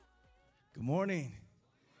Good morning.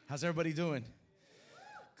 How's everybody doing?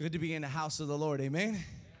 Good to be in the house of the Lord. Amen.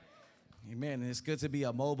 Amen. And it's good to be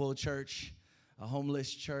a mobile church, a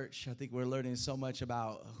homeless church. I think we're learning so much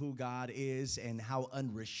about who God is and how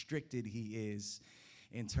unrestricted He is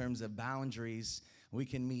in terms of boundaries. We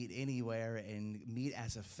can meet anywhere and meet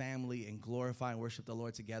as a family and glorify and worship the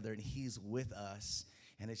Lord together, and He's with us.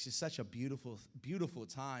 And it's just such a beautiful, beautiful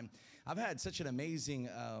time. I've had such an amazing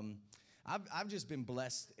I've just been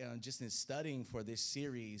blessed just in studying for this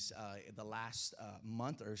series the last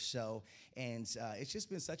month or so, and it's just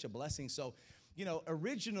been such a blessing. So, you know,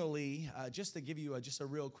 originally, just to give you just a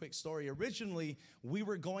real quick story, originally we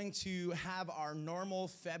were going to have our normal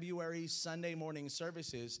February Sunday morning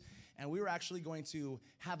services, and we were actually going to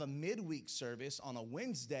have a midweek service on a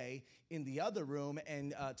Wednesday in the other room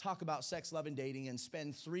and talk about sex, love, and dating and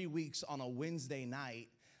spend 3 weeks on a Wednesday night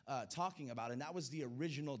talking about it. And that was the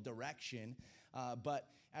original direction. But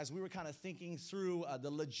as we were kind of thinking through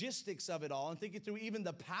the logistics of it all and thinking through even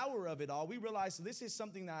the power of it all, we realized this is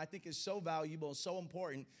something that I think is so valuable and so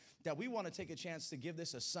important that we want to take a chance to give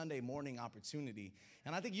this a Sunday morning opportunity.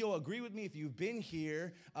 And I think you'll agree with me, if you've been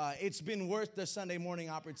here, it's been worth the Sunday morning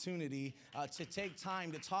opportunity to take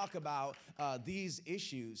time to talk about these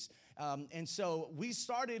issues. And so we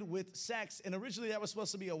started with sex, and originally that was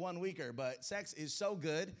supposed to be a 1-weeker, but sex is so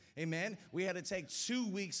good, amen. We had to take 2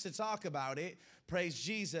 weeks to talk about it, praise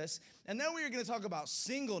Jesus. And then we were going to talk about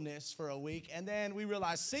singleness for a week, and then we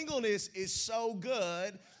realized singleness is so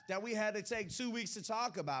good that we had to take 2 weeks to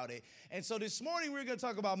talk about it. And so this morning we're going to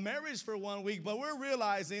talk about marriage for 1 week, but we're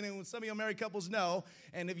realizing, and some of you married couples know,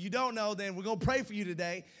 and if you don't know, then we're going to pray for you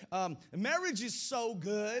today. Marriage is so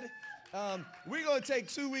good. We're going to take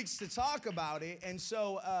 2 weeks to talk about it. And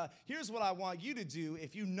so here's what I want you to do.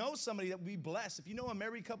 If you know somebody that would be blessed, if you know a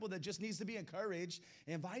married couple that just needs to be encouraged,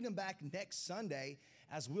 invite them back next Sunday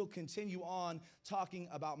as we'll continue on talking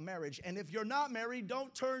about marriage. And if you're not married,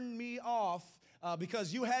 don't turn me off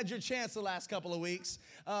because you had your chance the last couple of weeks.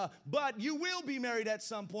 But you will be married at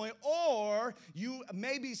some point, or you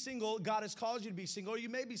may be single. God has called you to be single, or you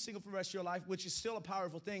may be single for the rest of your life, which is still a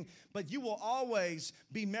powerful thing. But you will always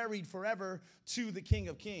be married forever to the King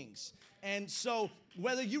of Kings. And so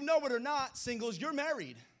whether you know it or not, singles, you're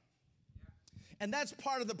married. And that's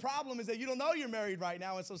part of the problem, is that you don't know you're married right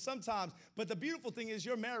now. And so sometimes, but the beautiful thing is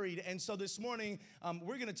you're married. And so this morning,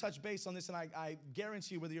 we're going to touch base on this. And I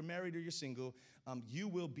guarantee you, whether you're married or you're single, you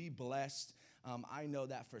will be blessed. I know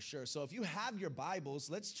that for sure. So if you have your Bibles,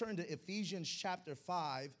 let's turn to Ephesians chapter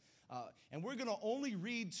 5. And we're going to only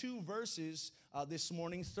read 2 verses this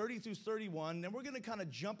morning, 30 through 31. Then we're going to kind of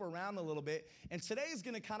jump around a little bit. And today is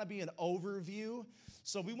going to kind of be an overview.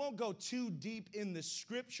 So we won't go too deep in the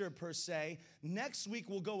scripture per se. Next week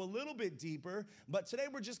we'll go a little bit deeper. But today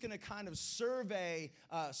we're just going to kind of survey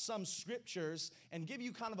some scriptures and give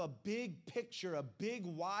you kind of a big picture, a big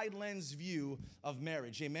wide lens view of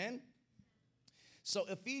marriage. Amen? So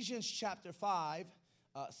Ephesians chapter 5,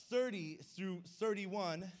 30 through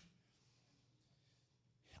 31.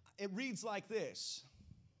 It reads like this: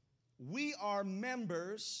 we are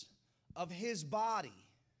members of His body.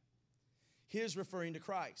 Here's referring to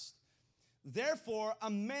Christ. Therefore, a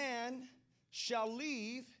man shall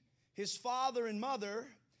leave his father and mother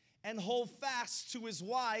and hold fast to his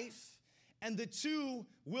wife, and the two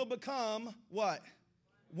will become what?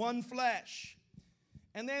 One flesh.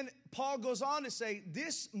 And then Paul goes on to say,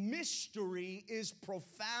 this mystery is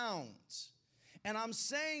profound. And I'm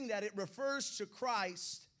saying that it refers to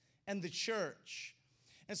Christ and the church.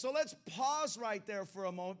 And so let's pause right there for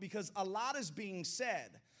a moment, because a lot is being said.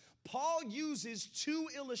 Paul uses 2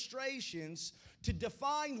 illustrations to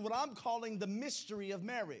define what I'm calling the mystery of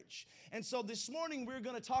marriage. And so this morning we're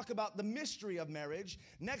going to talk about the mystery of marriage.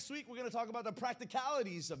 Next week we're going to talk about the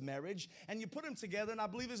practicalities of marriage. And you put them together, and I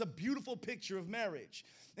believe there's a beautiful picture of marriage.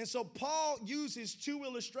 And so Paul uses 2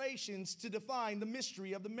 illustrations to define the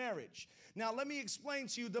mystery of the marriage. Now let me explain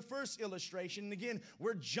to you the first illustration. And again,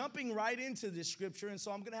 we're jumping right into this scripture, and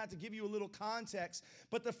so I'm going to have to give you a little context.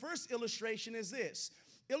 But the first illustration is this.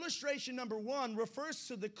 Illustration number 1 refers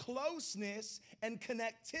to the closeness and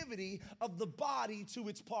connectivity of the body to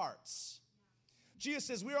its parts. Jesus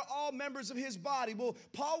says we are all members of His body. Well,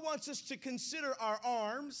 Paul wants us to consider our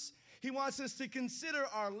arms. He wants us to consider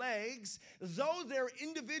our legs. Though they're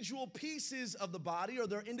individual pieces of the body, or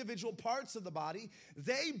they're individual parts of the body,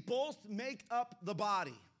 they both make up the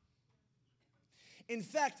body. In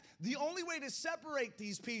fact, the only way to separate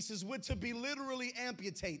these pieces would to be literally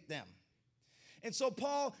amputate them. And so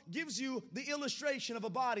Paul gives you the illustration of a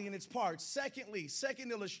body and its parts. Secondly,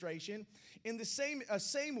 second illustration, in the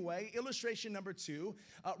same way, illustration number 2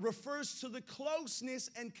 refers to the closeness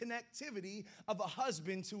and connectivity of a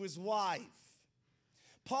husband to his wife.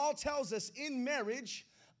 Paul tells us in marriage,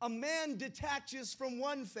 a man detaches from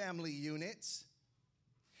one family unit,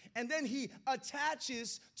 and then he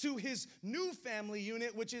attaches to his new family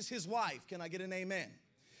unit, which is his wife. Can I get an amen?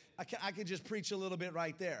 I could just preach a little bit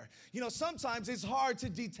right there. You know, sometimes it's hard to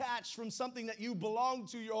detach from something that you belong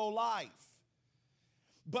to your whole life.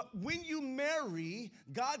 But when you marry,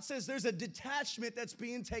 God says there's a detachment that's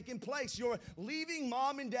being taken place. You're leaving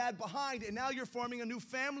mom and dad behind, and now you're forming a new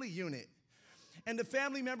family unit. And the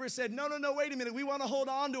family member said, no, wait a minute. We want to hold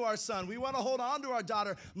on to our son. We want to hold on to our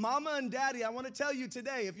daughter. Mama and daddy, I want to tell you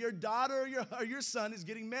today, if your daughter or your son is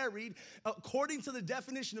getting married, according to the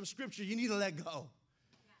definition of Scripture, you need to let go.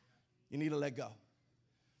 You need to let go.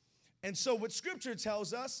 And so what Scripture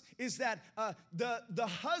tells us is that the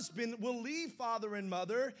husband will leave father and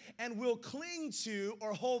mother and will cling to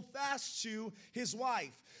or hold fast to his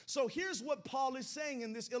wife. So here's what Paul is saying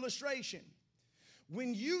in this illustration.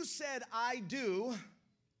 When you said, I do,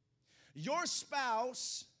 your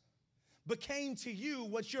spouse became to you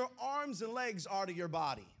what your arms and legs are to your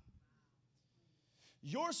body.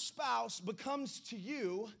 Your spouse becomes to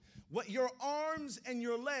you what your arms and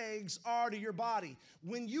your legs are to your body.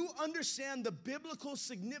 When you understand the biblical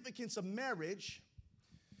significance of marriage,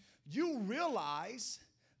 you realize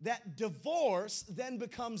that divorce then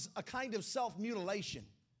becomes a kind of self-mutilation.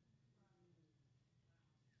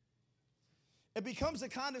 It becomes a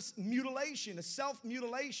kind of mutilation, a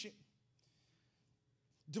self-mutilation.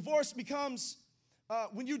 Divorce becomes,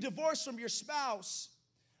 when you divorce from your spouse,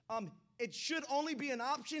 it should only be an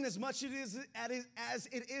option as much as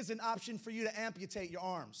it is an option for you to amputate your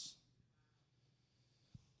arms.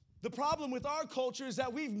 The problem with our culture is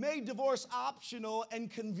that we've made divorce optional and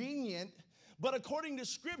convenient, but according to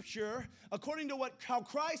Scripture, according to how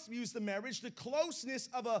Christ views the marriage, the closeness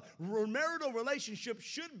of a marital relationship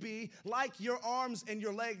should be like your arms and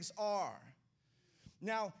your legs are.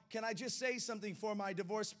 Now, can I just say something for my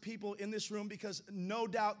divorced people in this room? Because no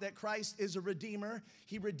doubt that Christ is a redeemer.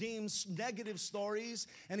 He redeems negative stories,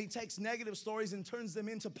 and he takes negative stories and turns them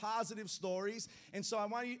into positive stories. And so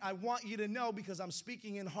I want you to know, because I'm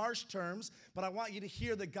speaking in harsh terms, but I want you to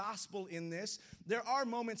hear the gospel in this. There are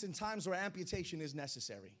moments and times where amputation is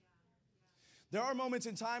necessary. There are moments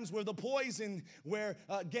and times where the poison, where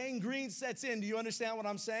gangrene sets in. Do you understand what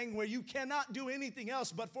I'm saying? Where you cannot do anything else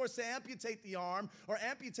but forced to amputate the arm or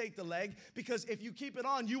amputate the leg, because if you keep it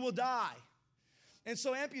on, you will die. And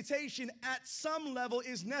so amputation at some level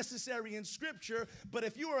is necessary in Scripture, but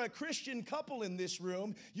if you are a Christian couple in this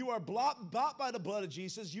room, you are bought by the blood of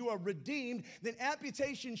Jesus, you are redeemed, then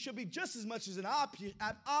amputation should be just as much as an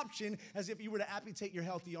option as if you were to amputate your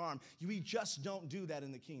healthy arm. We just don't do that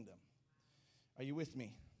in the kingdom. Are you with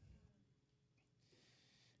me?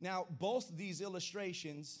 Now, both these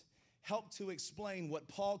illustrations help to explain what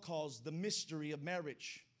Paul calls the mystery of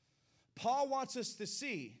marriage. Paul wants us to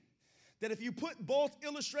see that if you put both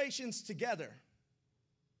illustrations together,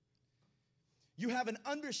 you have an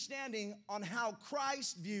understanding on how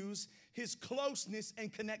Christ views his closeness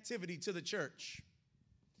and connectivity to the church.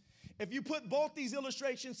 If you put both these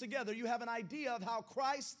illustrations together, you have an idea of how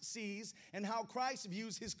Christ sees and how Christ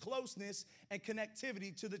views his closeness and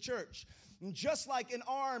connectivity to the church. And just like an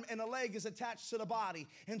arm and a leg is attached to the body,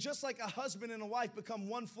 and just like a husband and a wife become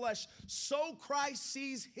one flesh, so Christ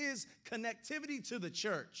sees his connectivity to the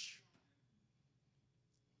church.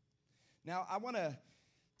 Now, I want to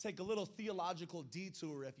take a little theological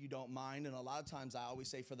detour, if you don't mind. And a lot of times I always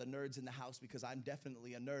say for the nerds in the house, because I'm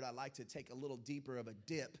definitely a nerd, I like to take a little deeper of a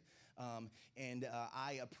dip. And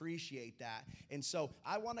I appreciate that. And so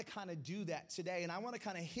I want to kind of do that today. And I want to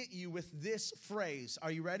kind of hit you with this phrase. Are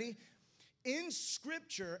you ready? In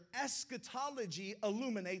Scripture, eschatology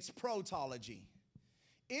illuminates protology.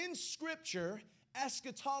 In Scripture,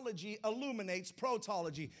 eschatology illuminates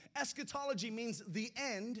protology. Eschatology means the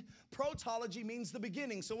end. Protology means the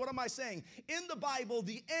beginning. So what am I saying? In the Bible,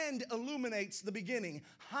 the end illuminates the beginning.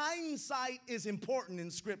 Hindsight is important in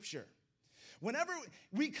Scripture. Whenever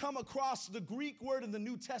we come across the Greek word in the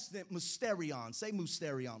New Testament, mysterion. Say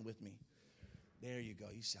mysterion with me. There you go.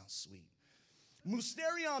 You sound sweet.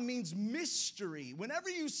 Mysterion means mystery.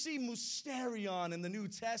 Whenever you see mysterion in the New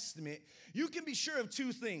Testament, you can be sure of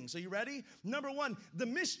two things. Are you ready? Number one, the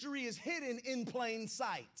mystery is hidden in plain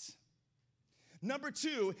sight. Number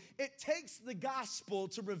two, it takes the gospel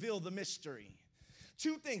to reveal the mystery.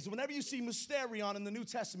 Two things. Whenever you see mysterion in the New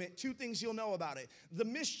Testament, two things you'll know about it. The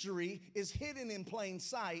mystery is hidden in plain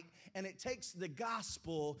sight, and it takes the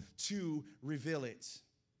gospel to reveal it.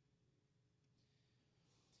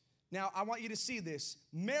 Now, I want you to see this.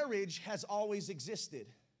 Marriage has always existed.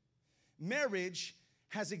 Marriage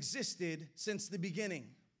has existed since the beginning.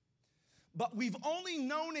 But we've only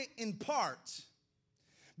known it in part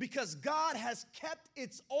because God has kept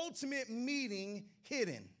its ultimate meaning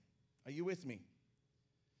hidden. Are you with me?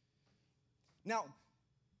 Now,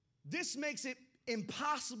 this makes it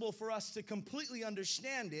impossible for us to completely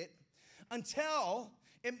understand it until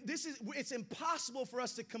it's impossible for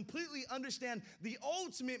us to completely understand the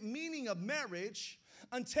ultimate meaning of marriage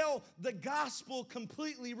until the gospel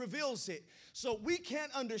completely reveals it. So we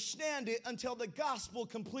can't understand it until the gospel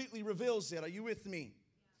completely reveals it. Are you with me?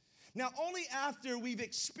 Now, only after we've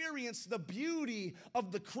experienced the beauty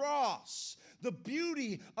of the cross, the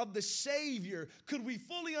beauty of the Savior, could we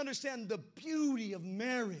fully understand the beauty of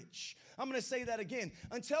marriage. I'm going to say that again.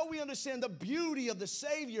 Until we understand the beauty of the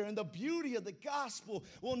Savior and the beauty of the gospel,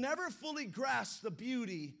 we'll never fully grasp the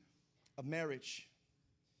beauty of marriage.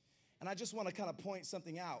 And I just want to kind of point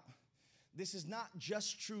something out. This is not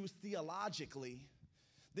just true theologically.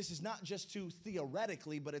 This is not just true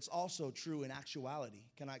theoretically, but it's also true in actuality.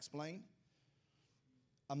 Can I explain?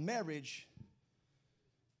 A marriage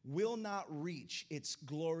will not reach its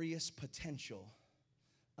glorious potential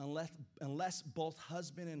unless both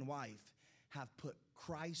husband and wife have put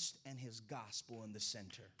Christ and his gospel in the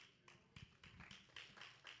center.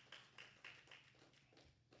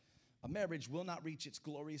 A marriage will not reach its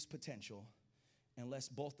glorious potential unless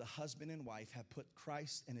both the husband and wife have put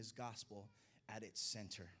Christ and his gospel at its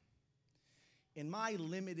center. In my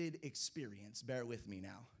limited experience, bear with me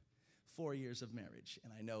now, 4 years of marriage,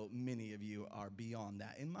 and I know many of you are beyond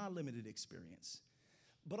that. In my limited experience,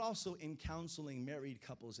 but also in counseling married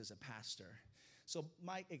couples as a pastor, so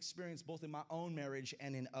my experience both in my own marriage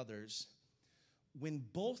and in others, when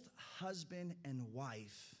both husband and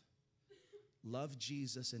wife love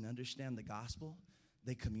Jesus and understand the gospel,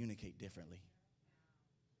 they communicate differently.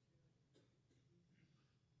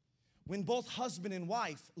 When both husband and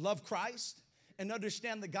wife love Christ and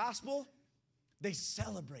understand the gospel, they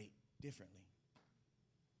celebrate differently.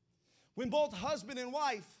 When both husband and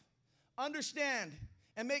wife understand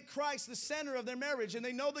and make Christ the center of their marriage and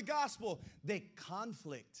they know the gospel, they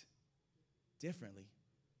conflict differently.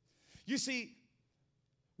 You see,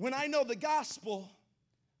 when I know the gospel,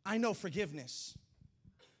 I know forgiveness.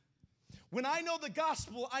 When I know the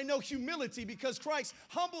gospel, I know humility because Christ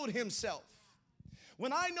humbled himself.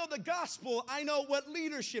 When I know the gospel, I know what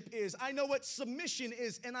leadership is. I know what submission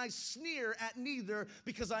is, and I sneer at neither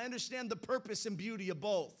because I understand the purpose and beauty of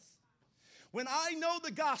both. When I know the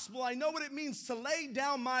gospel, I know what it means to lay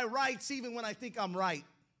down my rights even when I think I'm right.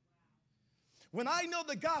 When I know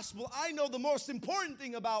the gospel, I know the most important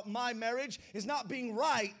thing about my marriage is not being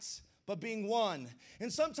right, but being one.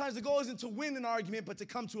 And sometimes the goal isn't to win an argument, but to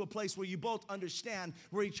come to a place where you both understand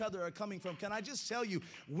where each other are coming from. Can I just tell you,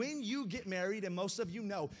 when you get married, and most of you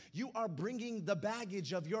know, you are bringing the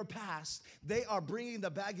baggage of your past. They are bringing the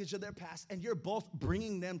baggage of their past, and you're both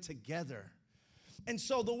bringing them together. And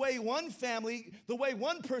so the way one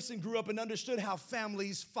person grew up and understood how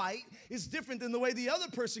families fight is different than the way the other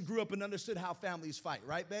person grew up and understood how families fight.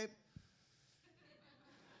 Right, babe?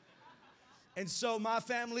 And so my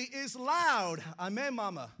family is loud. Amen,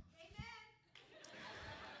 mama. Amen.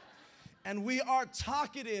 And we are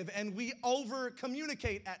talkative and we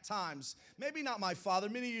over-communicate at times. Maybe not my father.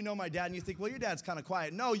 Many of you know my dad and you think, well, your dad's kind of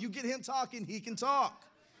quiet. No, you get him talking, he can talk.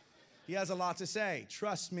 He has a lot to say.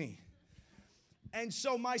 Trust me. And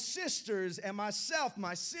so my sisters and myself,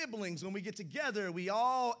 my siblings, when we get together, we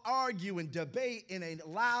all argue and debate in a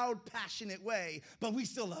loud, passionate way, but we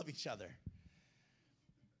still love each other.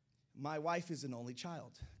 My wife is an only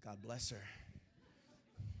child. God bless her.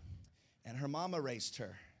 And her mama raised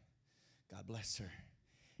her. God bless her.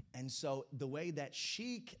 And so the way that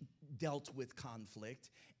she dealt with conflict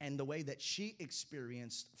and the way that she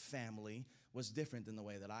experienced family was different than the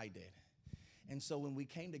way that I did. And so when we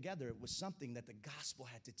came together, it was something that the gospel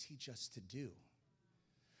had to teach us to do.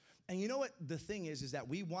 And you know what the thing is that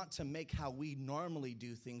we want to make how we normally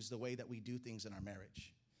do things the way that we do things in our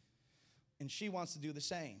marriage. And she wants to do the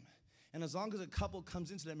same. And as long as a couple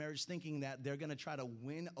comes into their marriage thinking that they're going to try to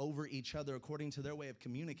win over each other according to their way of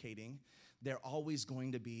communicating, they're always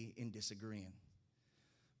going to be in disagreeing.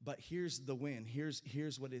 But here's the win.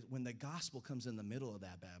 Here's what it, when the gospel comes in the middle of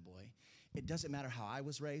that bad boy, it doesn't matter how I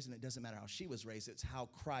was raised and it doesn't matter how she was raised. It's how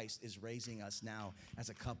Christ is raising us now as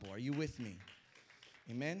a couple. Are you with me?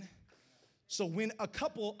 Amen? So when a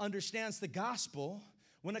couple understands the gospel,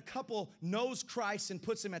 When a couple knows Christ and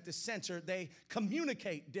puts him at the center, they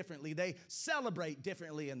communicate differently, they celebrate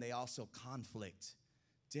differently, and they also conflict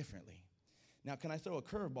differently. Now, can I throw a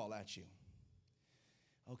curveball at you?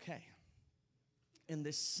 Okay. In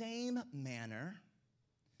the same manner,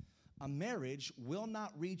 a marriage will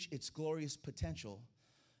not reach its glorious potential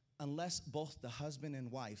unless both the husband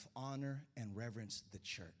and wife honor and reverence the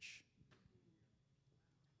church.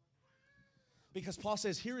 Because Paul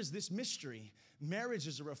says, here is this mystery. Marriage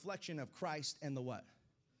is a reflection of Christ and the what?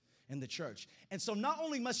 And the church. And so not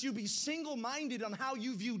only must you be single-minded on how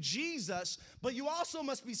you view Jesus, but you also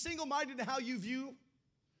must be single-minded in how you view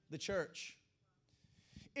the church.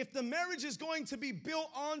 If the marriage is going to be built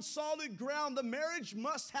on solid ground, the marriage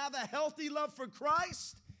must have a healthy love for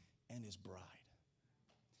Christ and his bride.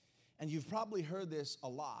 And you've probably heard this a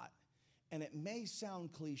lot, and it may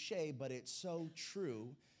sound cliche, but it's so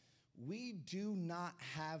true. We do not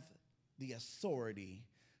have the authority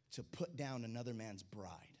to put down another man's bride.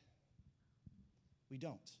 We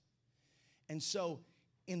don't. And so,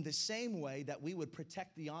 in the same way that we would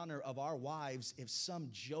protect the honor of our wives if some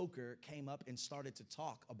joker came up and started to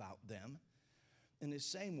talk about them, in the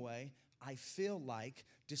same way, I feel like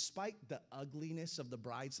despite the ugliness of the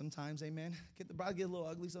bride sometimes, amen? Can the bride get a little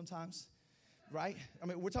ugly sometimes? Right? I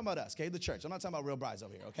mean, we're talking about us, okay? The church. I'm not talking about real brides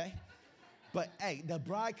over here, okay? But, hey, the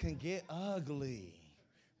bride can get ugly,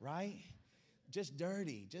 right? Just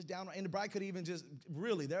dirty, just downright. And the bride could even just,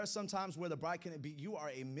 really, there are some times where the bride can be, you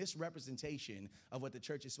are a misrepresentation of what the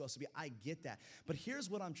church is supposed to be. I get that. But here's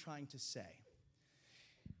what I'm trying to say.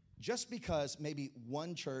 Just because maybe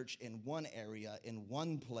one church in one area, in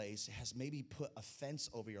one place, has maybe put a fence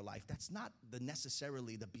over your life, that's not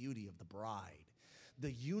necessarily the beauty of the bride.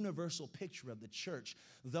 The universal picture of the church,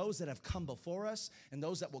 those that have come before us and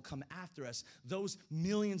those that will come after us, those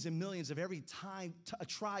millions and millions of every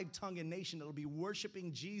tribe, tongue, and nation that will be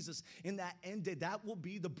worshiping Jesus in that end day, that will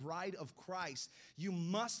be the bride of Christ. You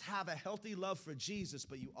must have a healthy love for Jesus,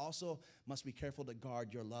 but you also must be careful to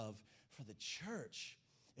guard your love for the church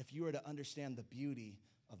if you are to understand the beauty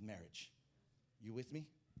of marriage. You with me?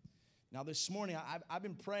 Now this morning, I've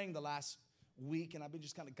been praying the last week, and I've been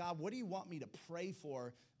just kind of, God, what do you want me to pray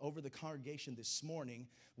for over the congregation this morning?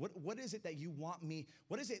 What is it that you want me,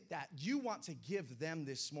 what is it that you want to give them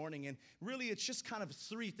this morning? And really, it's just kind of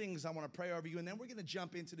three things I want to pray over you, and then we're going to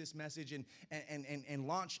jump into this message and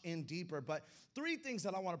launch in deeper. But three things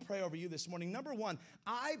that I want to pray over you this morning. Number one,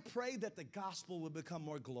 I pray that the gospel will become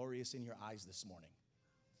more glorious in your eyes this morning.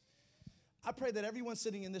 I pray that everyone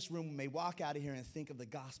sitting in this room may walk out of here and think of the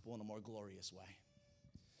gospel in a more glorious way.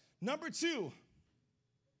 Number two,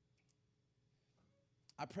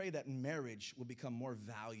 I pray that marriage will become more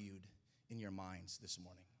valued in your minds this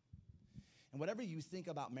morning. And whatever you think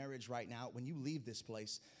about marriage right now, when you leave this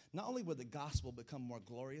place, not only would the gospel become more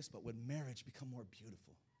glorious, but would marriage become more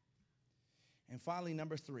beautiful. And finally,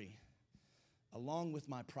 number three, along with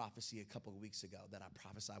my prophecy a couple of weeks ago that I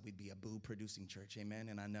prophesied we'd be a boo-producing church, amen?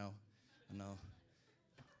 And I know,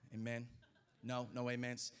 amen? No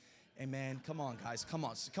amens. Amen. Come on, guys. Come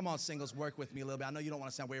on, singles. Work with me a little bit. I know you don't want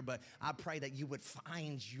to sound weird, but I pray that you would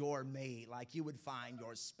find your mate, like you would find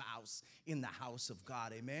your spouse in the house of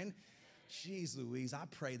God. Amen. Jeez Louise, I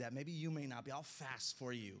pray that. Maybe you may not be. I'll fast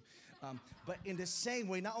for you. But in the same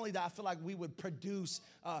way, not only that I feel like we would produce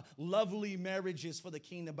lovely marriages for the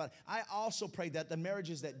kingdom, but I also pray that the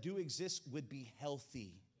marriages that do exist would be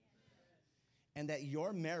healthy. And that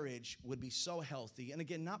your marriage would be so healthy, and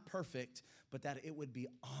again, not perfect, but that it would be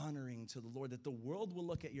honoring to the Lord, that the world will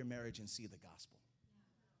look at your marriage and see the gospel.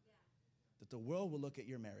 That the world will look at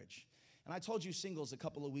your marriage. And I told you singles a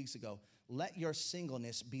couple of weeks ago, let your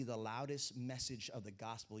singleness be the loudest message of the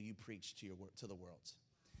gospel you preach to the world.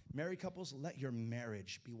 Married couples, let your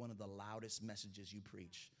marriage be one of the loudest messages you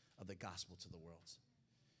preach of the gospel to the world.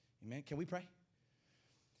 Amen? Can we pray?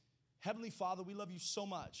 Heavenly Father, we love you so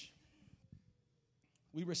much.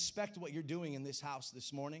 We respect what you're doing in this house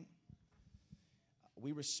this morning.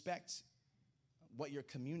 We respect what you're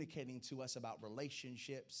communicating to us about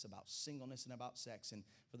relationships, about singleness, and about sex. And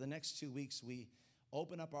for the next 2 weeks, we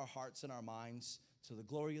open up our hearts and our minds to the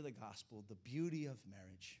glory of the gospel, the beauty of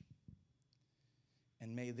marriage.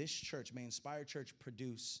 And may this church, may Inspire Church,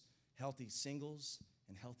 produce healthy singles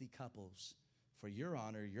and healthy couples for your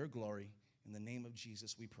honor, your glory. In the name of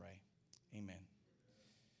Jesus, we pray. Amen.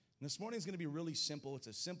 This morning is going to be really simple. It's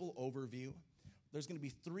a simple overview. There's going to be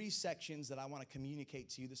 3 sections that I want to communicate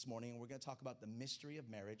to you this morning, and we're going to talk about the mystery of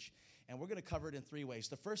marriage, and we're going to cover it in 3 ways.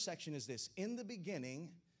 The first section is this: in the beginning,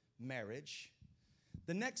 marriage.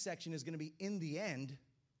 The next section is going to be in the end,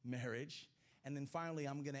 marriage. And then finally,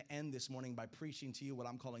 I'm going to end this morning by preaching to you what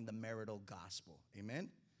I'm calling the marital gospel. Amen?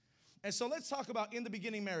 And so let's talk about in the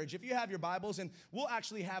beginning marriage. If you have your Bibles, and we'll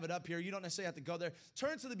actually have it up here. You don't necessarily have to go there.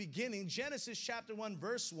 Turn to the beginning, Genesis chapter 1,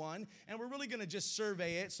 verse 1, and we're really going to just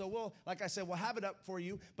survey it. So we'll, like I said, we'll have it up for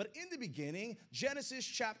you. But in the beginning, Genesis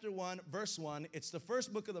chapter 1, verse 1, it's the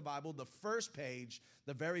first book of the Bible, the first page,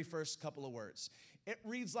 the very first couple of words. It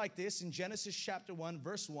reads like this in Genesis chapter 1,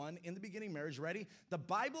 verse 1, in the beginning marriage. Ready? The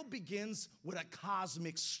Bible begins with a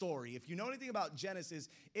cosmic story. If you know anything about Genesis,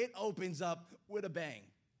 it opens up with a bang.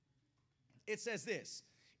 It says this,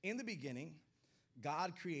 in the beginning,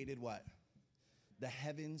 God created what? The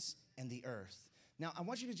heavens and the earth. Now, I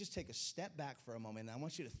want you to just take a step back for a moment, and I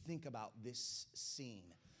want you to think about this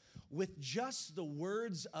scene. With just the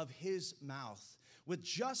words of his mouth, with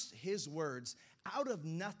just his words, out of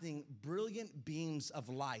nothing, brilliant beams of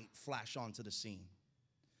light flash onto the scene.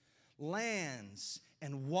 Lands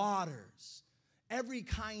and waters, every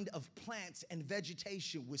kind of plants and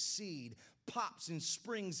vegetation with seed pops and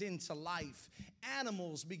springs into life.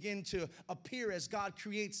 Animals begin to appear as God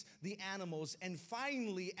creates the animals. And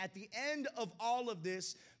finally, at the end of all of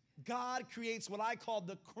this, God creates what I call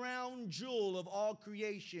the crown jewel of all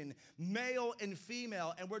creation, male and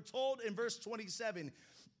female. And we're told in verse 27,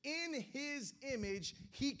 in his image,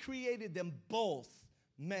 he created them both,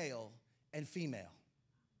 male and female.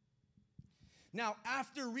 Now,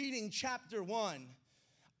 after reading chapter 1,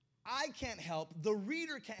 I can't help, the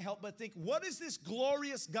reader can't help but think, what is this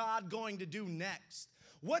glorious God going to do next?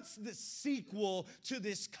 What's the sequel to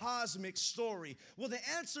this cosmic story? Well, the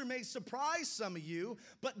answer may surprise some of you,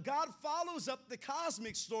 but God follows up the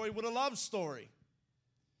cosmic story with a love story.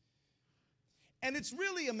 And it's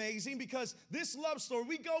really amazing because this love story,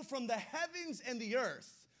 we go from the heavens and the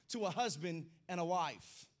earth to a husband and a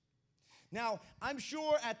wife. Now, I'm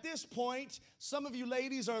sure at this point, some of you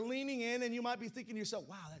ladies are leaning in and you might be thinking to yourself,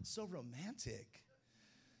 wow, that's so romantic.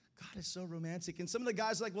 God is so romantic. And some of the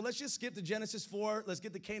guys are like, well, let's just skip to Genesis 4. Let's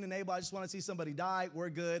get to Cain and Abel. I just want to see somebody die. We're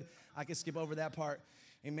good. I can skip over that part.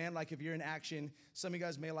 Amen. Like if you're in action, some of you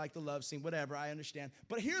guys may like the love scene, whatever, I understand.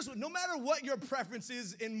 But here's what, no matter what your preference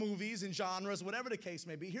is in movies and genres, whatever the case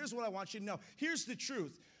may be, here's what I want you to know. Here's the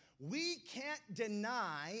truth. We can't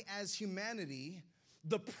deny as humanity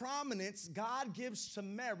the prominence God gives to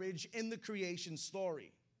marriage in the creation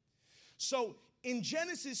story. So in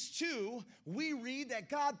Genesis 2, we read that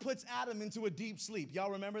God puts Adam into a deep sleep. Y'all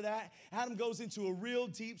remember that? Adam goes into a real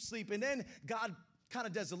deep sleep, and then God kind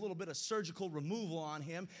of does a little bit of surgical removal on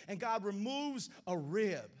him, and God removes a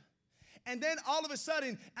rib. And then all of a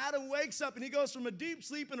sudden, Adam wakes up and he goes from a deep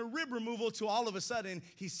sleep and a rib removal to all of a sudden,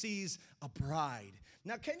 he sees a bride.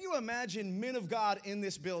 Now, can you imagine men of God in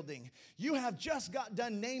this building? You have just got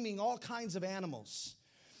done naming all kinds of animals.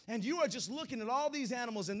 And you are just looking at all these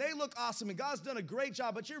animals, and they look awesome, and God's done a great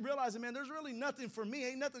job, but you're realizing, man, there's really nothing for me.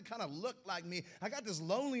 Ain't nothing kind of look like me. I got this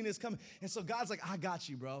loneliness coming. And so God's like, I got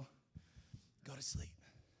you, bro. Go to sleep.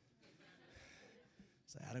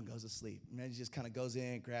 So Adam goes to sleep. And then he just kind of goes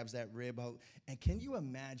in, grabs that rib out. And can you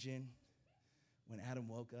imagine when Adam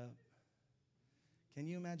woke up? Can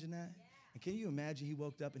you imagine that? Yeah. And can you imagine he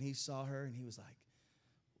woke up and he saw her and he was like,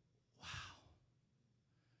 wow,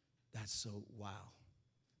 that's so wow.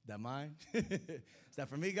 That mine? Is that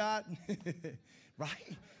for me, God?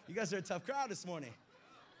 Right? You guys are a tough crowd this morning.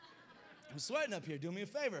 I'm sweating up here. Do me a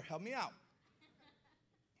favor. Help me out.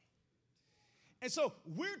 And so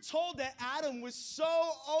we're told that Adam was so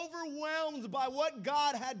overwhelmed by what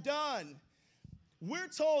God had done. We're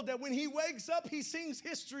told that when he wakes up, he sings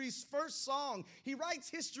history's first song. He writes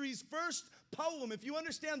history's first poem. If you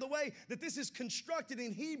understand the way that this is constructed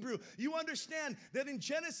in Hebrew, you understand that in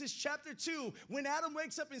Genesis chapter 2, when Adam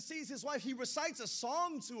wakes up and sees his wife, he recites a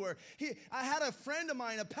song to her. I had a friend of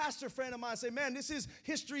mine, a pastor friend of mine, say, man, this is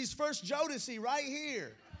history's first Jodeci right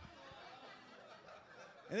here.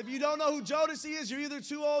 And if you don't know who Jodeci is, you're either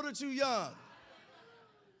too old or too young.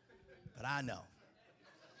 But I know.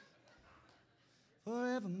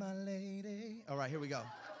 Forever, my lady. All right, here we go.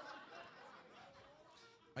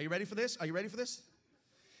 Are you ready for this? Are you ready for this?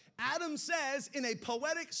 Adam says in a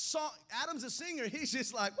poetic song, Adam's a singer. He's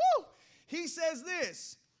just like, woo! He says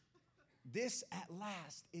this. This at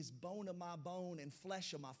last is bone of my bone and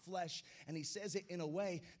flesh of my flesh. And he says it in a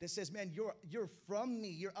way that says, man, you're from me,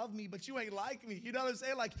 you're of me, but you ain't like me. You know what I'm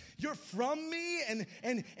saying? Like, you're from me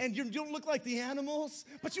and you don't look like the animals,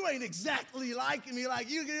 but you ain't exactly like me.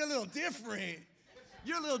 Like, you're a little different.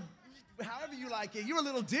 You're a little, however you like it, you're a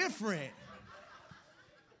little different.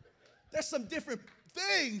 There's some different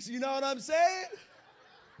things, you know what I'm saying?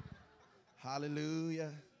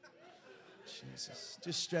 Hallelujah. Jesus.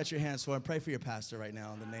 Just stretch your hands for him. Pray for your pastor right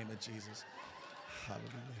now in the name of Jesus. Hallelujah.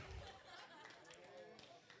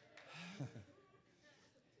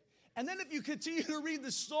 And then if you continue to read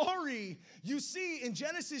the story, you see in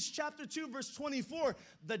Genesis chapter 2, verse 24,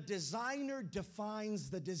 the designer defines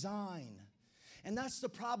the design. And that's the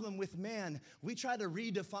problem with man. We try to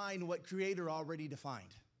redefine what Creator already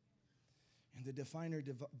defined. And the definer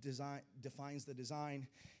defines the design,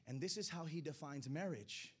 and this is how he defines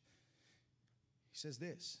marriage. He says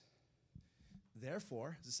this,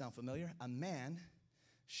 therefore, does it sound familiar? A man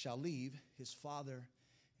shall leave his father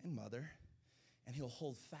and mother, and he'll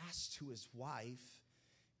hold fast to his wife,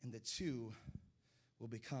 and the two will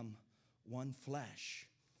become one flesh.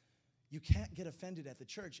 You can't get offended at the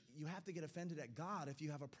church. You have to get offended at God if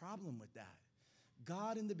you have a problem with that.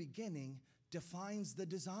 God in the beginning defines the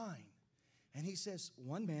design. And he says,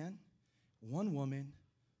 one man, one woman,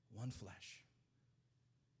 one flesh.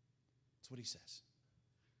 That's what he says.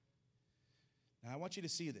 Now I want you to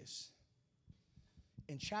see this.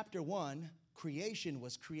 In chapter 1, creation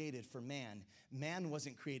was created for man. Man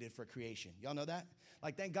wasn't created for creation. Y'all know that?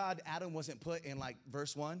 Like, thank God Adam wasn't put in like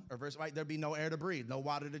verse 1 or verse, right? There'd be no air to breathe, no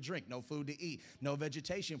water to drink, no food to eat, no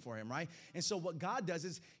vegetation for him, right? And so what God does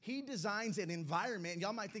is he designs an environment.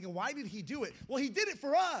 Y'all might think, why did he do it? Well, he did it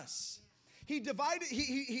for us. He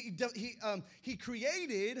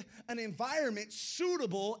created an environment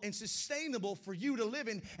suitable and sustainable for you to live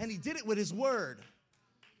in, and he did it with his word.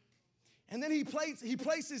 And then he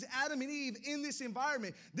places Adam and Eve in this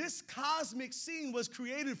environment. This cosmic scene was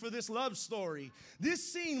created for this love story. This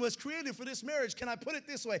scene was created for this marriage. Can I put it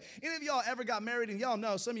this way? Any of y'all ever got married? And y'all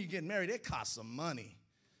know some of you getting married, it costs some money,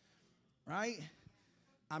 right?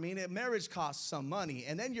 I mean, marriage costs some money.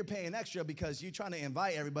 And then you're paying extra because you're trying to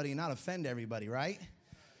invite everybody and not offend everybody, right?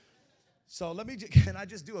 So can I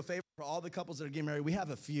just do a favor for all the couples that are getting married? We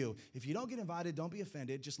have a few. If you don't get invited, don't be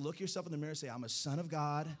offended. Just look yourself in the mirror and say, I'm a son of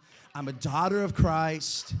God. I'm a daughter of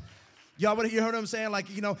Christ. You heard what I'm saying? Like,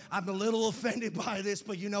 I'm a little offended by this,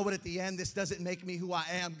 but you know what? At the end, this doesn't make me who I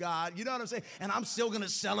am, God. You know what I'm saying? And I'm still going to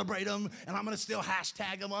celebrate them, and I'm going to still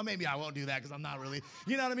hashtag them. Well, maybe I won't do that because I'm not really,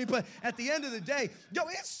 you know what I mean? But at the end of the day,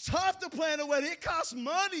 it's tough to plan a wedding. It costs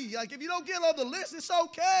money. Like, if you don't get on the list, it's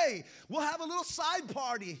okay. We'll have a little side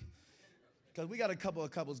party. Because we got a couple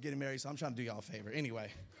of couples getting married, so I'm trying to do y'all a favor. Anyway,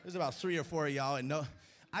 there's about 3 or 4 of y'all, and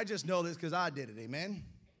I just know this because I did it, amen?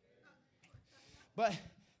 But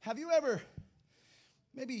have you ever,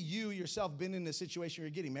 maybe you yourself, been in a situation where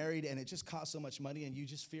you're getting married and it just costs so much money and you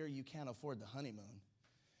just fear you can't afford the honeymoon,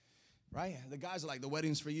 right? The guys are like, the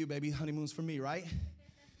wedding's for you, baby, honeymoon's for me, right?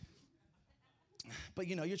 But,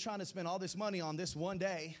 you're trying to spend all this money on this one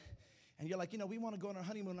day. And you're like, we want to go on our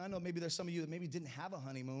honeymoon. I know maybe there's some of you that maybe didn't have a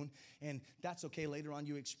honeymoon, and that's okay. Later on,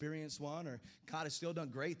 you experience one, or God has still done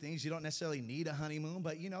great things. You don't necessarily need a honeymoon,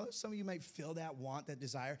 but, some of you might feel that want, that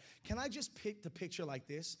desire. Can I just pick the picture like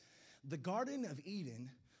this? The Garden of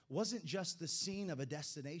Eden wasn't just the scene of a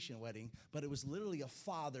destination wedding, but it was literally a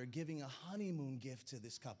father giving a honeymoon gift to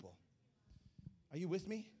this couple. Are you with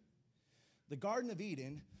me? The Garden of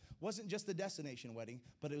Eden wasn't just the destination wedding,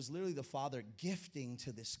 but it was literally the father gifting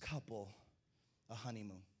to this couple a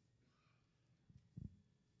honeymoon.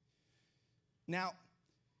 Now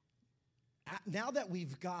that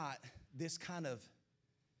we've got this kind of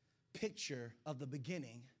picture of the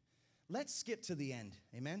beginning, let's skip to the end,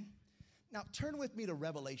 amen? Now, turn with me to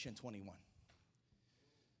Revelation 21.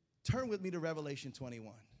 Turn with me to Revelation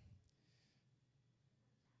 21.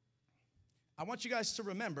 I want you guys to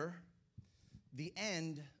remember, the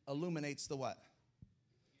end illuminates the what?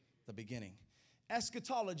 The beginning.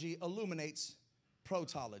 Eschatology illuminates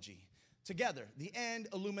protology. Together, the end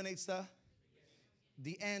illuminates the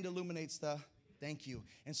thank you.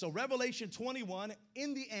 And so Revelation 21,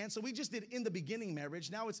 in the end, so we just did in the beginning marriage,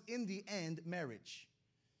 now it's in the end marriage.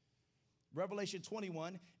 Revelation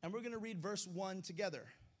 21, and we're going to read verse 1 together.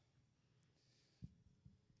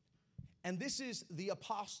 And this is the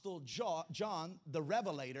Apostle John, the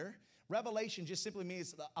Revelator. Revelation just simply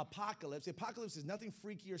means the apocalypse. The apocalypse is nothing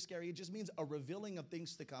freaky or scary. It just means a revealing of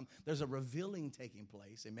things to come. There's a revealing taking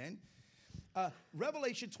place. Amen?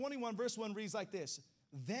 Revelation 21 verse 1 reads like this.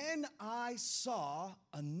 Then I saw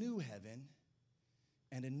a new heaven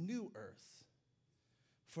and a new earth.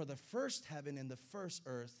 For the first heaven and the first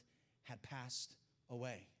earth had passed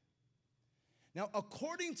away. Now,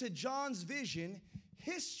 according to John's vision,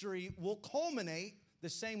 history will culminate the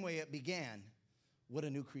same way it began. What a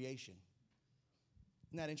new creation.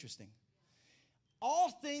 Isn't that interesting? All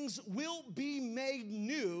things will be made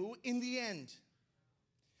new in the end.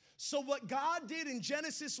 So what God did in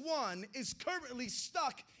Genesis 1 is currently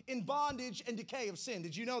stuck in bondage and decay of sin.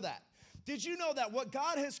 Did you know that? Did you know that what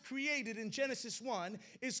God has created in Genesis 1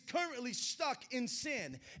 is currently stuck in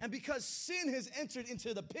sin? And because sin has entered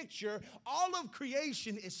into the picture, all of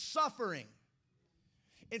creation is suffering.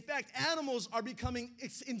 In fact, animals are becoming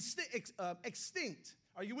extinct.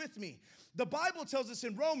 Are you with me? The Bible tells us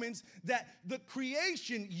in Romans that the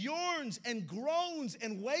creation yearns and groans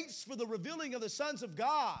and waits for the revealing of the sons of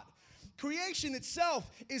God. Creation itself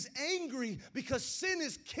is angry because sin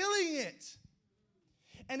is killing it.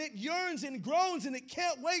 And it yearns and groans, and it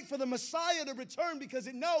can't wait for the Messiah to return because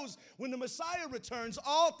it knows when the Messiah returns,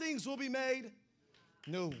 all things will be made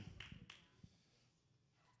new.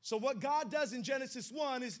 So what God does in Genesis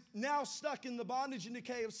 1 is now stuck in the bondage and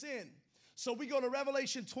decay of sin. So we go to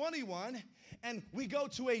Revelation 21, and we go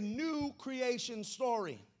to a new creation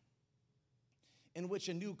story in which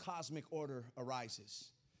a new cosmic order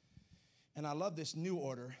arises. And I love this new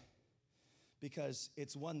order because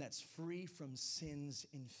it's one that's free from sin's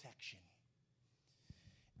infection.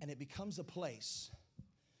 And it becomes a place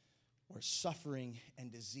where suffering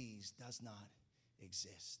and disease does not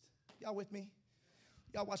exist. Y'all with me?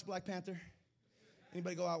 Y'all watch Black Panther?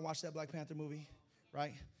 Anybody go out and watch that Black Panther movie?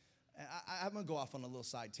 Right? I'm going to go off on a little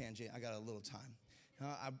side tangent. I got a little time.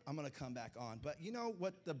 I'm going to come back on. But you know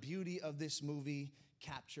what the beauty of this movie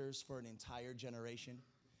captures for an entire generation?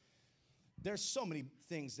 There's so many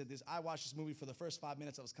things that I watched this movie for the first 5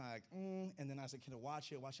 minutes. I was kind of like, and then I was like, can I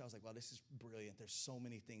watch it? I was like, well, this is brilliant. There's so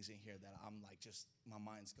many things in here that I'm like, just my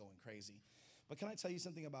mind's going crazy. But can I tell you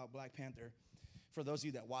something about Black Panther? For those of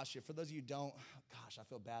you that watch it, for those of you who don't, gosh, I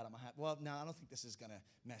feel bad. Well, no, I don't think this is going to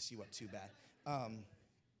mess you up too bad.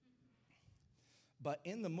 But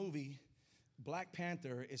in the movie, Black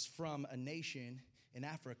Panther is from a nation in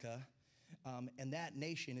Africa, and that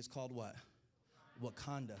nation is called what?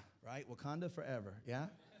 Wakanda, right? Wakanda forever, yeah?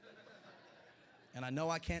 And I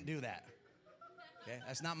know I can't do that. Okay,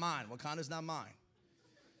 that's not mine. Wakanda's not mine.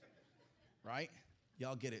 Right?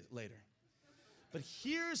 Y'all get it later. But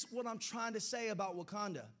here's what I'm trying to say about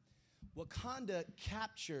Wakanda. Wakanda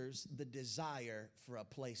captures the desire for a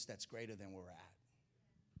place that's greater than where we're at.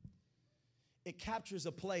 It captures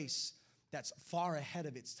a place that's far ahead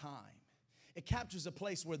of its time. It captures a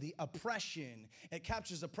place where the oppression, it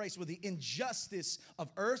captures a place where the injustice of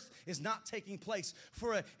earth is not taking place.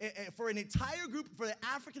 For an entire group, for the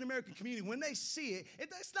African American community, when they see it,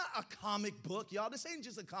 it's not a comic book, y'all. This ain't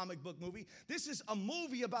just a comic book movie. This is a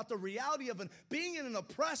movie about the reality of being in an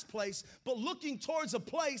oppressed place, but looking towards a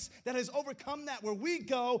place that has overcome that, where we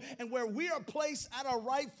go and where we are placed at our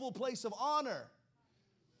rightful place of honor.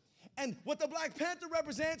 And what the Black Panther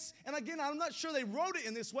represents, and again, I'm not sure they wrote it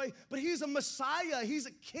in this way, but he's a Messiah. He's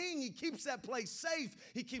a king. He keeps that place safe.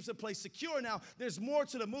 He keeps the place secure. Now, there's more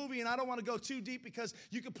to the movie, and I don't want to go too deep because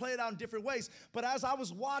you can play it out in different ways. But as I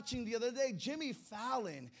was watching the other day, Jimmy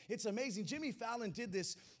Fallon, it's amazing. Jimmy Fallon did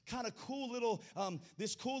this kind of cool little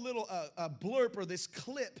blurb or this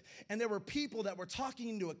clip, and there were people that were talking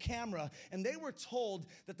into a camera, and they were told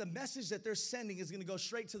that the message that they're sending is going to go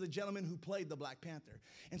straight to the gentleman who played the Black Panther.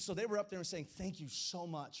 And so they were up there and saying, thank you so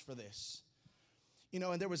much for this. You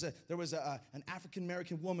know, and there was an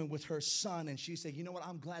African-American woman with her son, and she said, you know what,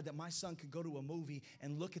 I'm glad that my son could go to a movie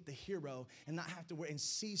and look at the hero and not have to and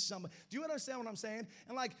see somebody. Do you understand what I'm saying?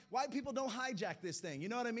 And like, white people don't hijack this thing, you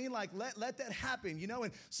know what I mean? Like, let that happen, you know?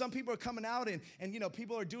 And some people are coming out and you know,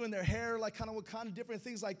 people are doing their hair like kind of different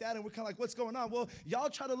things like that, and we're kind of like, what's going on? Well, y'all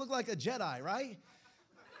try to look like a Jedi, right?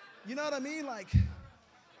 You know what I mean? Like,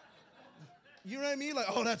 you know what I mean? Like,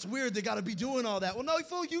 oh, that's weird. They got to be doing all that. Well, no,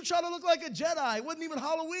 fool, you try to look like a Jedi. It wasn't even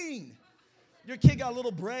Halloween. Your kid got a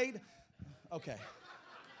little braid. Okay.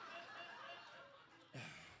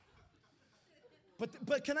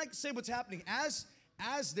 But can I say what's happening? As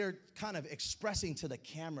they're kind of expressing to the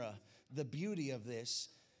camera the beauty of this,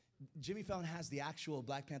 Jimmy Fallon has the actual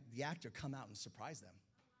Black Panther, the actor, come out and surprise them.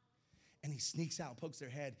 And he sneaks out, pokes their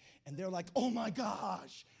head, and they're like, oh my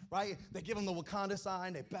gosh, right? They give him the Wakanda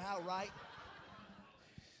sign, they bow, right?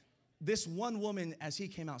 This one woman, as he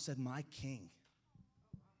came out, said, my king,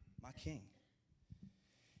 my king.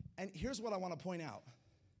 And here's what I want to point out.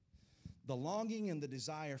 The longing and the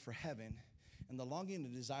desire for heaven and the longing and the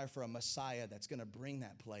desire for a Messiah that's going to bring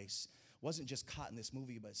that place wasn't just caught in this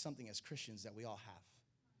movie, but something as Christians that we all have.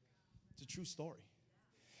 It's a true story.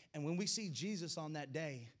 And when we see Jesus on that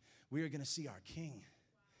day, we are going to see our king.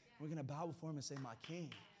 We're going to bow before him and say, my king.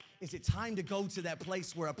 Is it time to go to that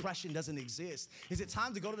place where oppression doesn't exist? Is it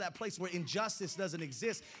time to go to that place where injustice doesn't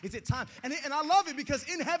exist? Is it time? And I love it because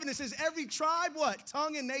in heaven it says every tribe, what?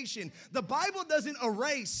 Tongue and nation. The Bible doesn't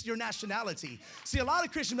erase your nationality. See, a lot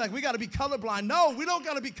of Christians are like, we got to be colorblind. No, we don't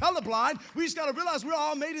got to be colorblind. We just got to realize we're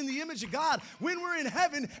all made in the image of God. When we're in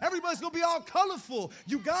heaven, everybody's going to be all colorful.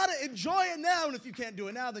 You got to enjoy it now. And if you can't do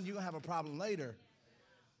it now, then you're going to have a problem later.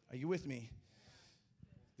 Are you with me?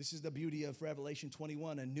 This is the beauty of Revelation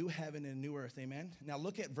 21, a new heaven and a new earth, amen? Now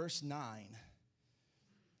look at verse 9.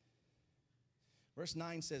 Verse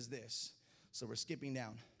 9 says this, so we're skipping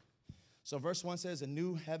down. So verse 1 says, a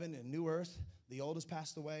new heaven and new earth. The old has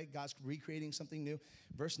passed away. God's recreating something new.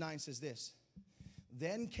 Verse 9 says this,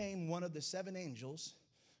 then came one of the seven angels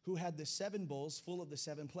who had the seven bowls full of the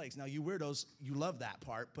seven plagues. Now you weirdos, you love that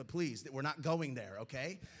part, but please, we're not going there,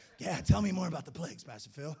 okay? Yeah, tell me more about the plagues, Pastor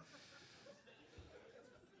Phil.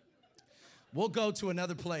 We'll go to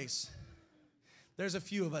another place. There's a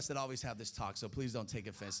few of us that always have this talk, so please don't take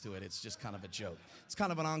offense to it. It's just kind of a joke. It's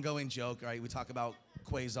kind of an ongoing joke, right? We talk about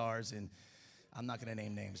quasars, and I'm not going to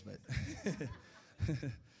name names, but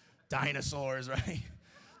dinosaurs, right?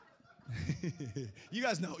 You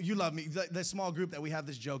guys know, you love me. The small group that we have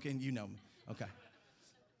this joke in, you know me. Okay. It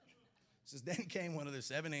says, then came one of the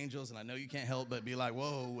seven angels, and I know you can't help but be like,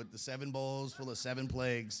 whoa, with the seven bowls full of seven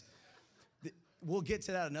plagues. We'll get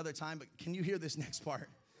to that another time, but can you hear this next part?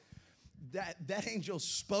 That angel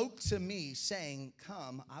spoke to me saying,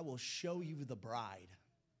 come, I will show you the bride.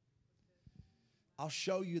 I'll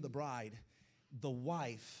show you the bride, the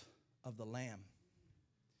wife of the Lamb.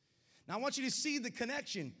 Now I want you to see the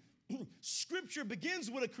connection. Scripture begins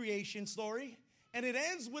with a creation story, and it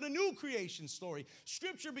ends with a new creation story.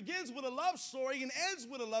 Scripture begins with a love story and ends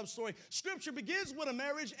with a love story. Scripture begins with a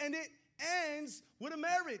marriage, and it ends with a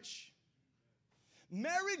marriage.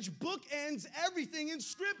 Marriage bookends everything in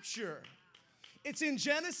Scripture. It's in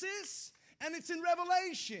Genesis and it's in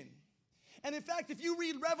Revelation. And in fact, if you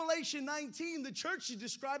read Revelation 19, the church is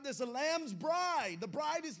described as the Lamb's bride. The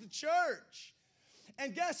bride is the church.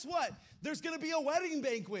 And guess what? There's going to be a wedding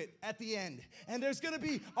banquet at the end. And there's going to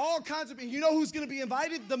be all kinds of, you know who's going to be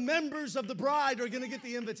invited? The members of the bride are going to get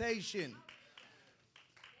the invitation.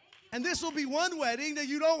 And this will be one wedding that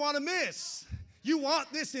you don't want to miss. You want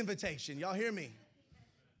this invitation. Y'all hear me?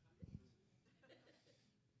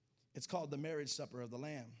 It's called the marriage supper of the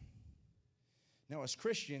Lamb. Now, as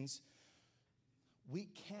Christians, we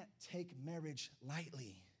can't take marriage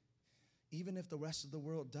lightly, even if the rest of the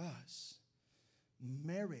world does.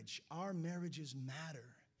 Marriage, our marriages matter.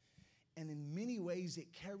 And in many ways,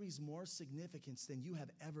 it carries more significance than you have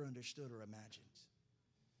ever understood or imagined.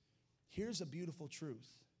 Here's a beautiful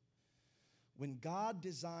truth. When God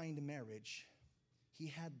designed marriage, He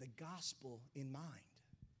had the gospel in mind.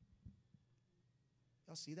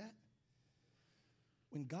 Y'all see that?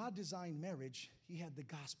 When God designed marriage, He had the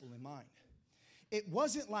gospel in mind. It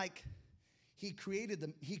wasn't like He created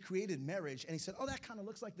marriage and He said, oh, that kind of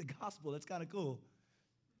looks like the gospel. That's kind of cool.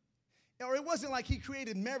 Or it wasn't like He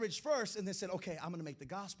created marriage first and then said, okay, I'm going to make the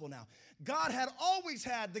gospel now. God had always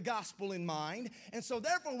had the gospel in mind. And so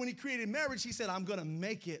therefore, when He created marriage, He said, I'm going to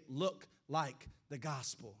make it look like the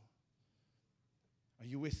gospel. Are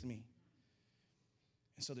you with me?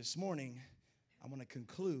 And so this morning, I want to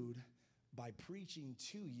conclude by preaching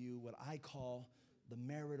to you what I call the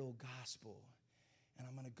marital gospel. And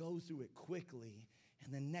I'm going to go through it quickly.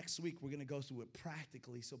 And then next week, we're going to go through it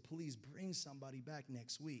practically. So please bring somebody back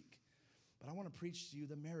next week. But I want to preach to you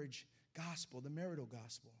the marriage gospel, the marital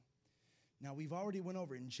gospel. Now, we've already went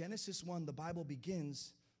over it. In Genesis 1, the Bible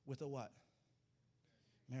begins with a what?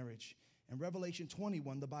 Marriage. In Revelation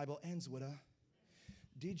 21, the Bible ends with a.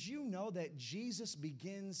 Did you know that Jesus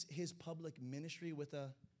begins His public ministry with a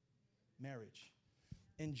marriage?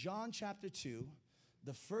 In John chapter 2,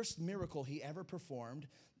 the first miracle He ever performed,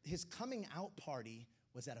 His coming out party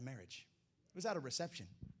was at a marriage. It was at a reception.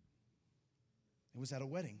 It was at a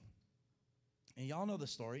wedding. And y'all know the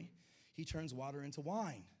story. He turns water into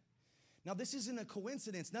wine. Now, this isn't a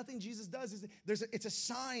coincidence. Nothing Jesus does it's a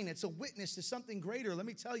sign. It's a witness to something greater. Let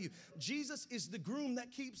me tell you, Jesus is the groom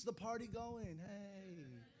that keeps the party going. Hey.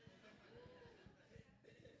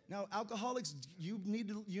 Now, alcoholics, you need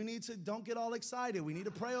to don't get all excited. We need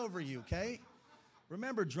to pray over you, okay?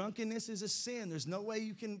 Remember, drunkenness is a sin. There's no way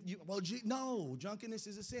you can, no, drunkenness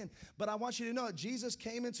is a sin. But I want you to know, Jesus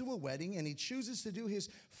came into a wedding, and He chooses to do His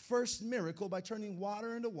first miracle by turning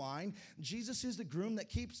water into wine. Jesus is the groom that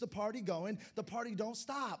keeps the party going. The party don't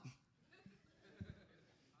stop.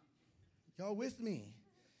 Y'all with me?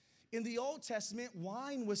 In the Old Testament,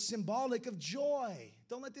 wine was symbolic of joy.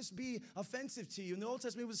 Don't let this be offensive to you. In the Old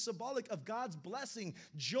Testament, it was symbolic of God's blessing,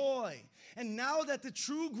 joy. And now that the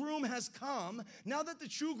true groom has come, now that the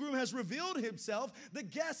true groom has revealed himself, the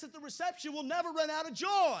guests at the reception will never run out of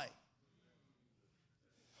joy.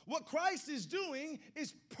 What Christ is doing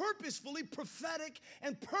is purposefully prophetic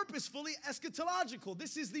and purposefully eschatological.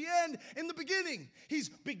 This is the end in the beginning. He's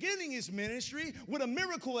beginning his ministry with a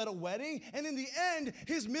miracle at a wedding, and in the end,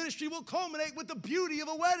 his ministry will culminate with the beauty of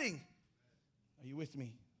a wedding. Are you with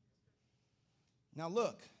me? Now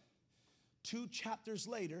look, 2 chapters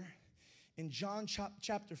later, in John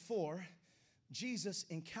chapter 4, Jesus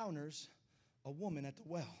encounters a woman at the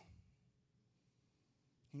well.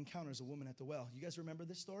 He encounters a woman at the well. You guys remember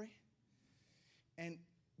this story? And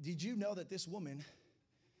did you know that this woman,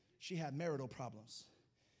 she had marital problems?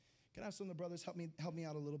 Can I have some of the brothers help me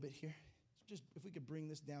out a little bit here? Just if we could bring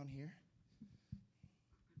this down here.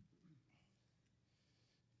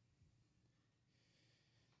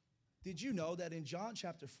 Did you know that in John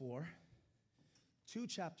chapter 4, 2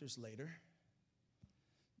 chapters later,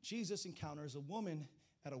 Jesus encounters a woman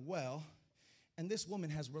at a well, and this woman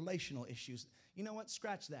has relational issues. You know what?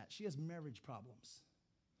 Scratch that. She has marriage problems.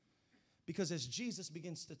 Because as Jesus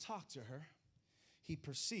begins to talk to her, he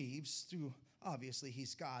perceives through, obviously,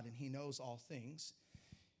 he's God and he knows all things.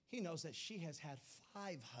 He knows that she has had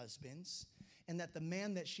 5 husbands and that the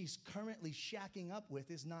man that she's currently shacking up with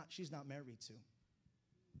she's not married to.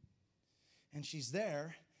 And she's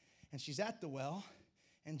there and she's at the well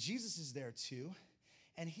and Jesus is there too.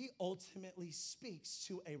 And he ultimately speaks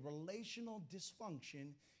to a relational dysfunction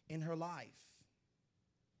in her life.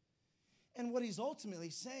 And what he's ultimately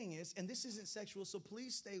saying is, and this isn't sexual, so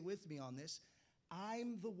please stay with me on this,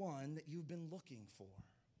 I'm the one that you've been looking for.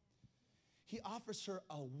 He offers her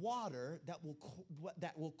a water that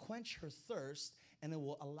will quench her thirst, and it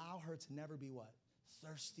will allow her to never be what?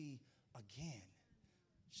 Thirsty again.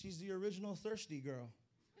 She's the original thirsty girl.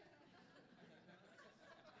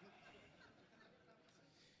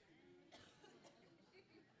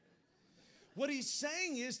 What he's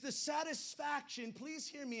saying is the satisfaction, please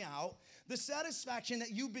hear me out, the satisfaction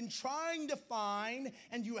that you've been trying to find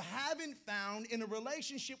and you haven't found in a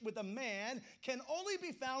relationship with a man can only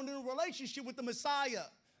be found in a relationship with the Messiah,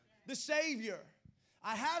 the Savior.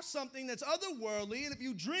 I have something that's otherworldly, and if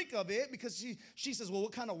you drink of it, because she says, well,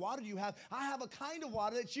 what kind of water do you have? I have a kind of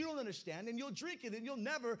water that you don't understand, and you'll drink it, and you'll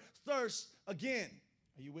never thirst again.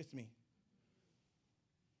 Are you with me?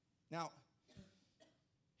 Now,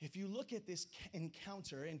 if you look at this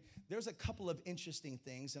encounter, and there's a couple of interesting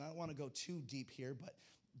things, and I don't want to go too deep here, but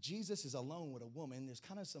Jesus is alone with a woman. There's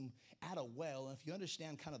kind of some at a well, and if you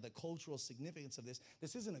understand kind of the cultural significance of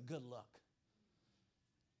this isn't a good look.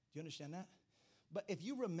 Do you understand that? But if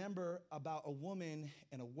you remember about a woman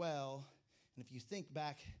and a well, and if you think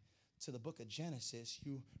back to the book of Genesis,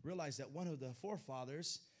 you realize that one of the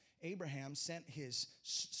forefathers, Abraham, sent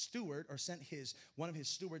one of his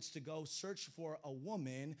stewards to go search for a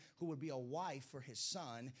woman who would be a wife for his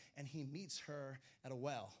son, and he meets her at a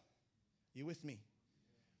well. You with me?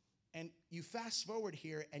 And you fast forward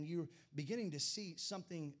here, and you're beginning to see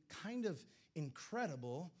something kind of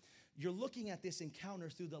incredible. You're looking at this encounter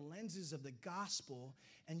through the lenses of the gospel,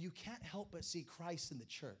 and you can't help but see Christ in the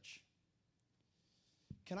church.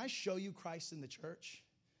 Can I show you Christ in the church?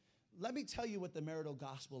 Let me tell you what the marital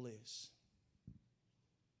gospel is.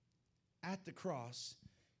 At the cross,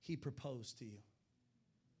 he proposed to you.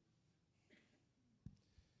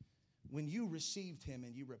 When you received him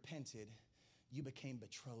and you repented, you became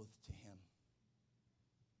betrothed to him.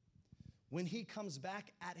 When he comes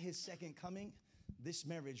back at his second coming, this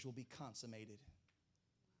marriage will be consummated.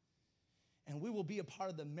 And we will be a part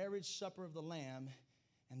of the marriage supper of the Lamb,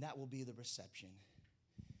 and that will be the reception.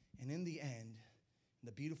 And in the end,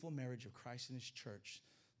 the beautiful marriage of Christ and his church,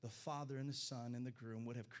 the Father and the Son and the groom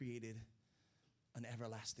would have created an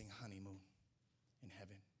everlasting honeymoon in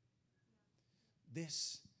heaven.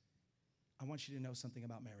 I want you to know something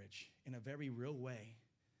about marriage. In a very real way,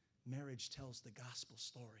 marriage tells the gospel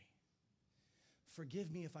story.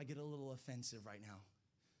 Forgive me if I get a little offensive right now,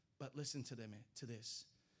 but listen to this.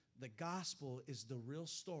 The gospel is the real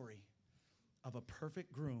story of a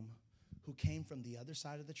perfect groom who came from the other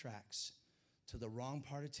side of the tracks to the wrong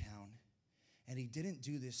part of town, and he didn't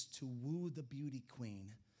do this to woo the beauty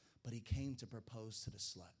queen, but he came to propose to the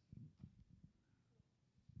slut.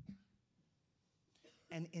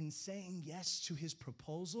 And in saying yes to his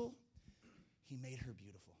proposal, he made her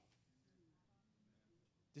beautiful.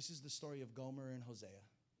 This is the story of Gomer and Hosea.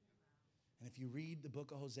 And if you read the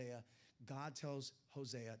book of Hosea, God tells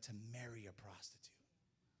Hosea to marry a prostitute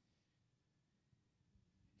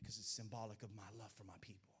because it's symbolic of my love for my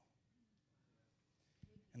people.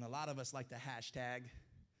 And a lot of us like to hashtag,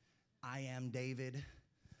 I am David,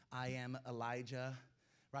 I am Elijah,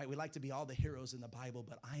 right? We like to be all the heroes in the Bible,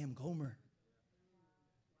 but I am Gomer.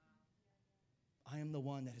 I am the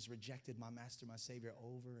one that has rejected my master, my Savior,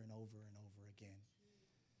 over and over and over again.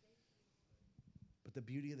 But the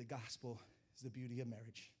beauty of the gospel is the beauty of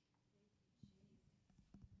marriage.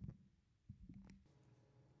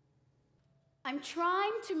 I'm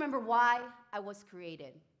trying to remember why I was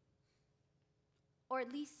created. Or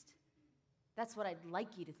at least, that's what I'd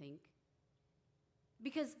like you to think.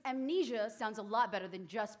 Because amnesia sounds a lot better than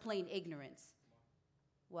just plain ignorance.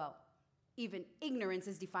 Well, even ignorance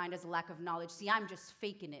is defined as a lack of knowledge. See, I'm just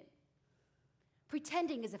faking it.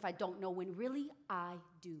 Pretending as if I don't know when really I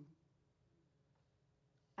do.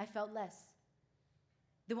 I felt less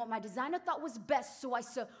than what my designer thought was best, so I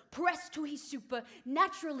suppressed who he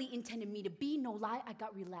supernaturally intended me to be. No lie, I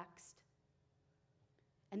got relaxed.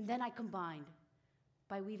 And then I combined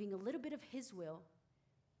by weaving a little bit of his will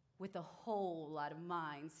with a whole lot of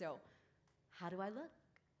mine. So how do I look?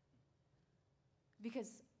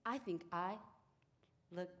 Because I think I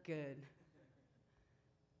look good.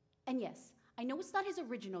 And yes, I know it's not his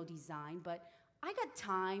original design, but I got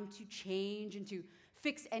time to change and to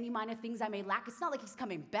fix any minor things I may lack. It's not like he's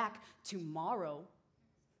coming back tomorrow.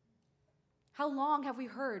 How long have we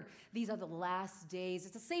heard these are the last days?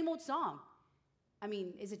 It's the same old song. I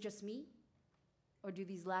mean, is it just me? Or do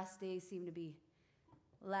these last days seem to be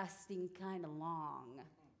lasting kind of long?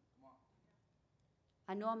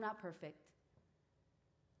 I know I'm not perfect.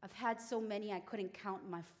 I've had so many I couldn't count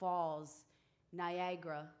my falls,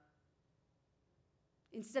 Niagara.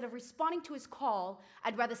 Instead of responding to his call,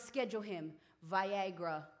 I'd rather schedule him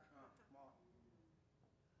Viagra.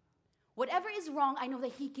 Whatever is wrong, I know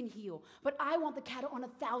that he can heal. But I want the cattle on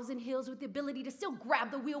 1,000 hills with the ability to still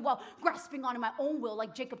grab the wheel while grasping onto my own will,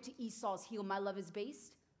 like Jacob to Esau's heel. My love is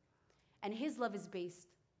based, and his love is based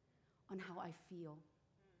on how I feel.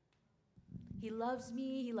 He loves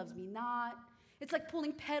me not. It's like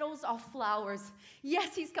pulling petals off flowers.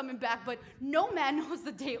 Yes, he's coming back, but no man knows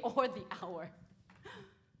the day or the hour.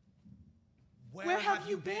 Where have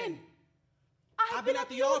you been? I've been at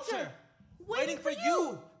the altar, waiting for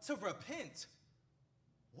you to repent.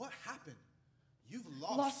 What happened? You've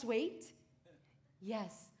Lost weight?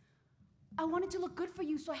 Yes. I wanted to look good for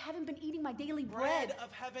you, so I haven't been eating my daily bread. Bread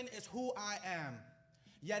of heaven is who I am,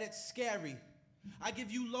 yet it's scary. I give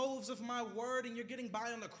you loaves of my word, and you're getting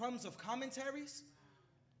by on the crumbs of commentaries?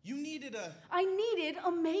 I needed a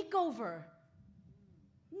makeover.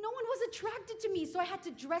 No one was attracted to me, so I had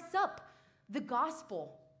to dress up the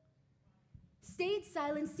gospel. Stayed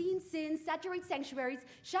silent, seen sin, saturate sanctuaries,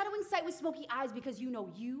 shadowing sight with smoky eyes because you know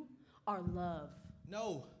you are love.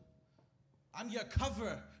 No, I'm your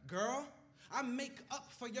cover, girl. I make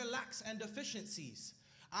up for your lacks and deficiencies.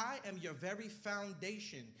 I am your very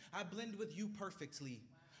foundation. I blend with you perfectly.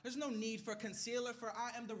 There's no need for concealer, for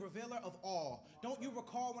I am the revealer of all. Don't you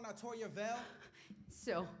recall when I tore your veil?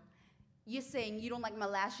 So, you're saying you don't like my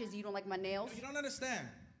lashes, you don't like my nails? No, you don't understand.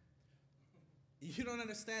 You don't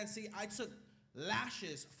understand. See, I took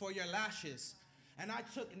lashes for your lashes, and I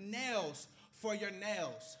took nails for your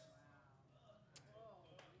nails.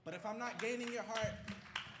 But if I'm not gaining your heart,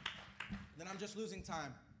 then I'm just losing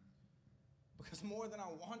time. Because more than I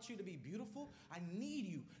want you to be beautiful, I need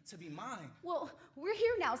you to be mine. Well, we're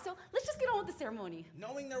here now, so let's just get on with the ceremony.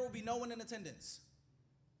 Knowing there will be no one in attendance,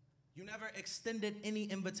 you never extended any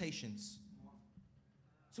invitations.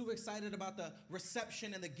 Too excited about the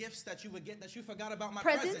reception and the gifts that you would get that you forgot about my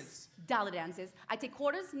presence. Dollar dances. I take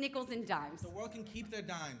quarters, nickels, and dimes. The world can keep their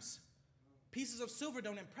dimes. Pieces of silver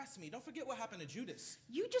don't impress me. Don't forget what happened to Judas.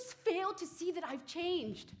 You just failed to see that I've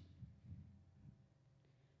changed.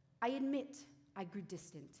 I admit I grew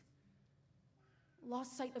distant.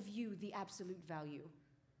 Lost sight of you, the absolute value.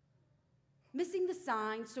 Missing the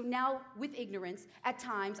sign, so now with ignorance, at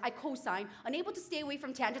times I co-sign, unable to stay away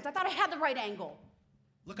from tangents. I thought I had the right angle.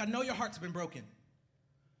 Look, I know your heart's been broken.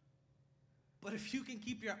 But if you can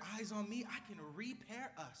keep your eyes on me, I can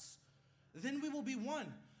repair us. Then we will be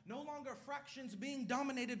one. No longer fractions being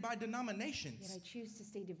dominated by denominations. Yet I choose to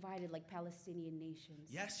stay divided like Palestinian nations.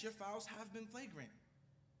 Yes, your fouls have been flagrant.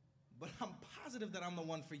 But I'm positive that I'm the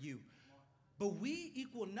one for you. But we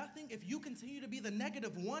equal nothing if you continue to be the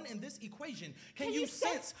negative one in this equation. Can you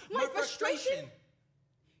sense my frustration?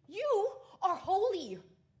 You are holy.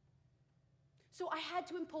 So I had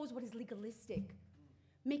to impose what is legalistic,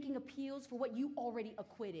 making appeals for what you already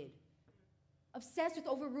acquitted. Obsessed with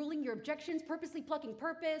overruling your objections, purposely plucking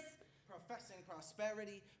purpose. Professing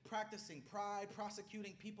prosperity, practicing pride,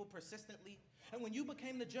 prosecuting people persistently. And when you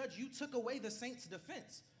became the judge, you took away the saint's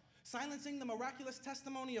defense. silencing the miraculous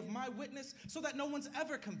testimony of my witness so that no one's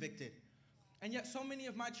ever convicted. And yet so many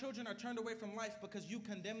of my children are turned away from life because you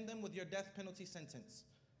condemn them with your death penalty sentence.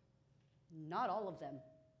 Not all of them.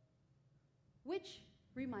 Which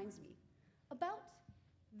reminds me about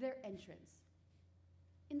their entrance.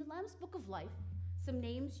 In the Lamb's Book of Life, some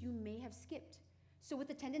names you may have skipped. So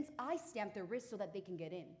with attendance, I stamp their wrists so that they can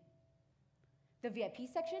get in. The VIP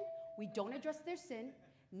section, we don't address their sin,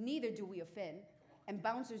 neither do we offend, and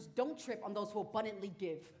bouncers don't trip on those who abundantly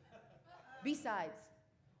give. Besides,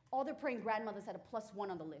 all their praying grandmothers had a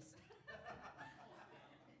 +1 on the list.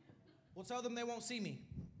 Well, tell them they won't see me.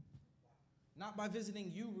 Not by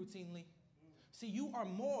visiting you routinely. See, you are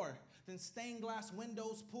more than stained glass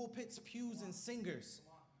windows, pulpits, pews, and singers.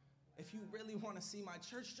 If you really want to see my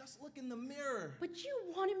church, just look in the mirror. But you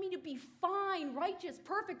wanted me to be fine, righteous,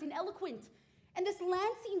 perfect, and eloquent. And this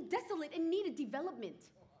land seemed desolate and needed development.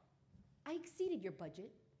 I exceeded your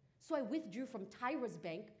budget, so I withdrew from Tyra's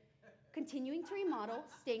bank, continuing to remodel,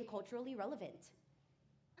 staying culturally relevant.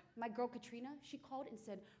 My girl Katrina, she called and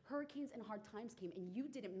said hurricanes and hard times came, and you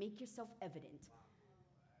didn't make yourself evident.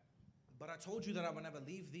 But I told you that I would never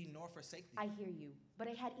leave thee nor forsake thee. I hear you, but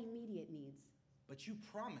I had immediate needs. But you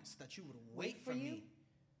promised that you would wait for me.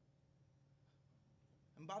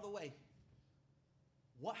 And by the way,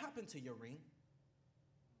 what happened to your ring?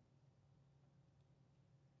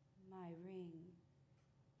 My ring.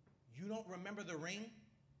 You don't remember the ring?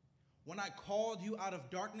 When I called you out of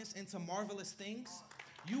darkness into marvelous things?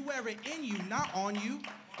 You wear it in you, not on you.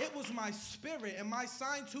 It was my spirit and my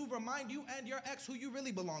sign to remind you and your ex who you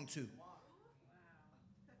really belong to.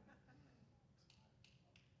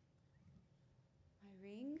 My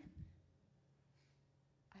ring,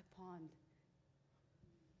 I pawned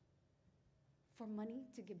for money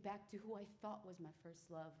to get back to who I thought was my first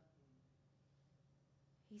love.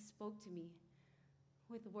 He spoke to me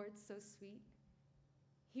with words so sweet.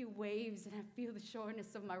 He waves and I feel the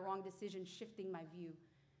sureness of my wrong decision shifting my view.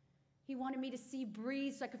 He wanted me to see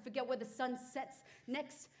breeze so I could forget where the sun sets.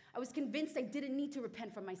 Next, I was convinced I didn't need to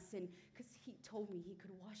repent for my sin because he told me he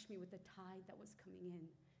could wash me with the tide that was coming in.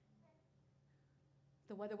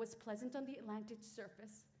 The weather was pleasant on the Atlantic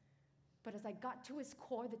surface, but as I got to his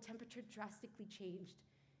core, the temperature drastically changed.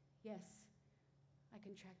 Yes, I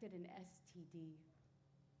contracted an STD.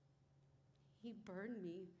 He burned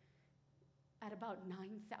me at about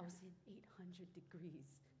 9,800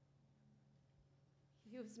 degrees.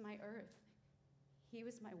 He was my earth. He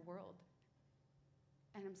was my world.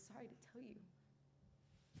 And I'm sorry to tell you,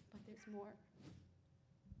 but there's more.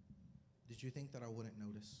 Did you think that I wouldn't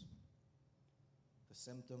notice? The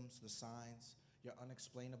symptoms, the signs, your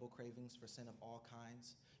unexplainable cravings for sin of all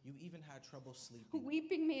kinds. You even had trouble sleeping.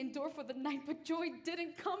 Weeping may endure for the night, but joy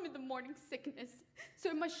didn't come in the morning sickness. So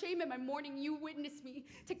in my shame and my mourning, you witnessed me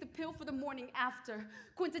take the pill for the morning after,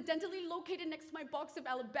 coincidentally located next to my box of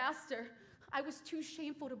alabaster. I was too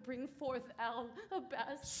shameful to bring forth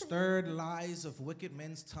alabaster. Stirred lies of wicked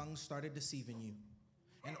men's tongues started deceiving you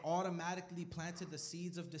and automatically planted the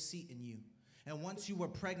seeds of deceit in you. And once you were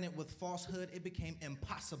pregnant with falsehood, it became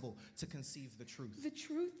impossible to conceive the truth. The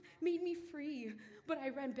truth made me free, but I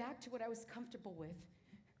ran back to what I was comfortable with.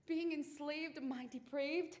 Being enslaved to my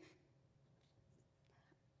depraved.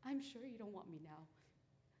 I'm sure you don't want me now.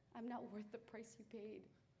 I'm not worth the price you paid.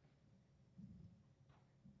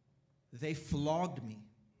 They flogged me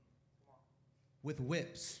with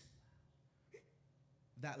whips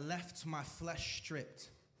that left my flesh stripped.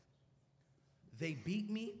 They beat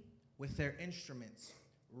me with their instruments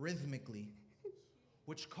rhythmically,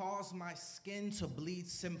 which caused my skin to bleed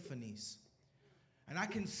symphonies. And I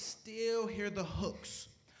can still hear the hooks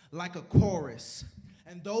like a chorus.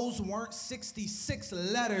 And those weren't 66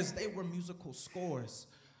 letters, they were musical scores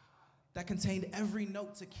that contained every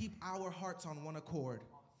note to keep our hearts on one accord.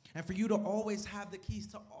 And for you to always have the keys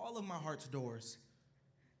to all of my heart's doors.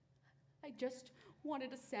 I just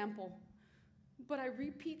wanted a sample, but I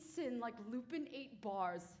repeat sin like Lupin 8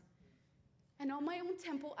 bars. And on my own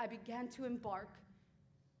tempo, I began to embark.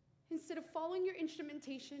 Instead of following your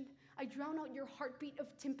instrumentation, I drown out your heartbeat of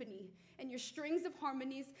timpani and your strings of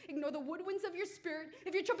harmonies, ignore the woodwinds of your spirit.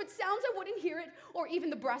 If your trumpet sounds, I wouldn't hear it, or even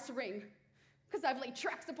the brass ring, because I've laid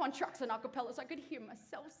tracks upon tracks on acapella so I could hear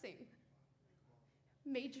myself sing.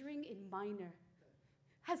 Majoring in minor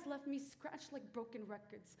has left me scratched like broken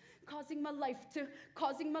records, causing my life to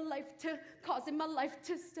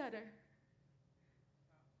stutter.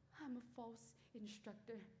 I'm a false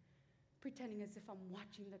instructor, pretending as if I'm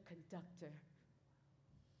watching the conductor.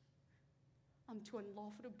 I'm too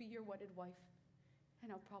unlawful to be your wedded wife,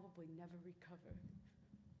 and I'll probably never recover.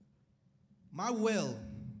 My will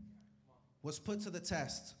was put to the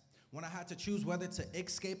test when I had to choose whether to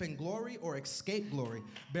escape in glory or escape glory,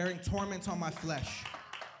 bearing torment on my flesh.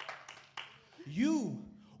 You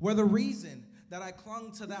were the reason that I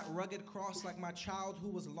clung to that rugged cross like my child who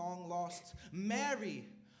was long lost. Mary,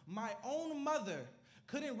 my own mother,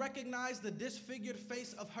 couldn't recognize the disfigured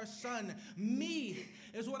face of her son. Me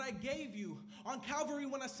is what I gave you on Calvary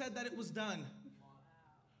when I said that it was done.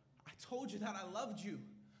 I told you that I loved you.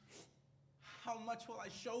 How much will I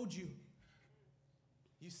showed you?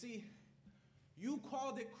 You see, you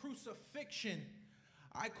called it crucifixion.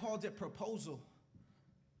 I called it proposal.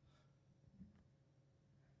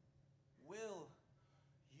 Will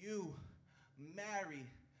you marry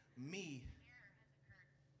me?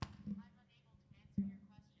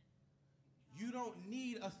 You don't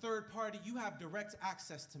need a third party. You have direct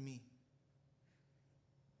access to me.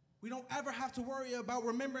 We don't ever have to worry about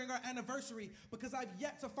remembering our anniversary because I've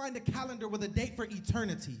yet to find a calendar with a date for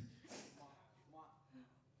eternity.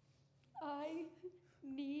 I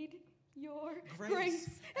need your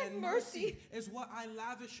grace and mercy is what I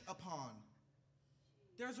lavish upon.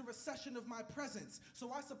 There's a recession of my presence,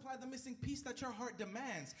 so I supply the missing piece that your heart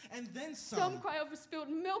demands, and then some. Some cry over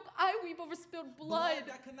spilled milk, I weep over spilled blood.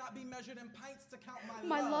 That cannot be measured in pints to count my love.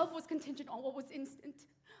 My love was contingent on what was instant.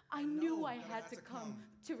 I knew I had to come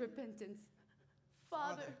to repentance.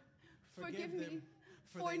 Father, forgive me,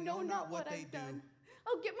 for I know not what I've done.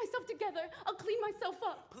 I'll get myself together. I'll clean myself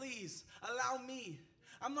up. Please, allow me.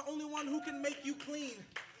 I'm the only one who can make you clean,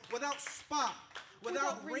 without spot,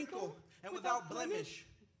 without wrinkle, and without blemish.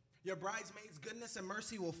 Your bridesmaid's goodness and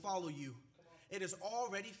mercy will follow you. It is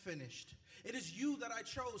already finished. It is you that I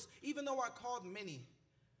chose, even though I called many.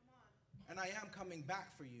 And I am coming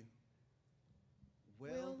back for you.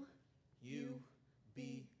 Will you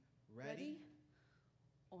be ready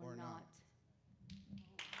or not?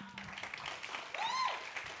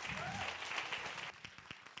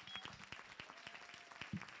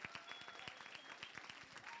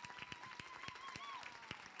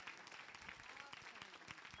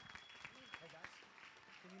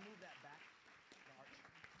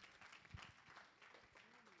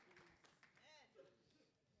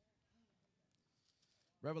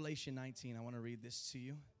 Revelation 19, I want to read this to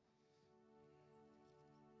you.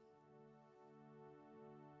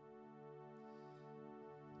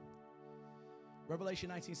 Revelation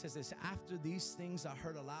 19 says this: after these things I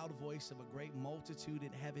heard a loud voice of a great multitude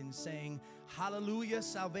in heaven saying, hallelujah,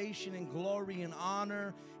 salvation and glory and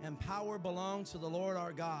honor and power belong to the Lord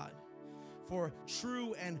our God. For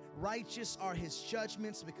true and righteous are his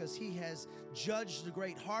judgments, because he has judged the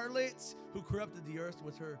great harlot who corrupted the earth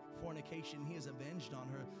with her fornication. He has avenged on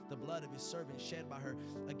her the blood of his servants shed by her.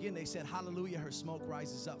 Again, they said, hallelujah, her smoke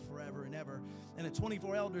rises up forever and ever. And the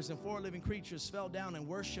 24 elders and 4 living creatures fell down and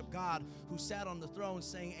worshiped God who sat on the throne,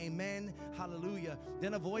 saying, amen, hallelujah.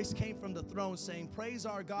 Then a voice came from the throne saying, praise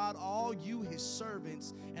our God, all you his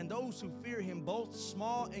servants, and those who fear him, both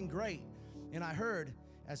small and great. And I heard,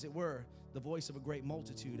 as it were, the voice of a great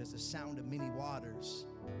multitude, as the sound of many waters,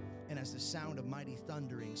 and as the sound of mighty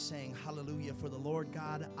thundering, saying, hallelujah, for the Lord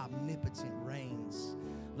God omnipotent reigns.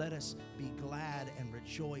 Let us be glad and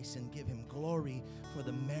rejoice and give him glory, for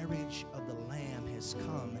the marriage of the Lamb has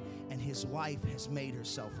come, and his wife has made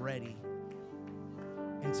herself ready.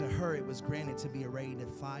 And to her it was granted to be arrayed in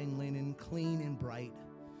fine linen, clean and bright,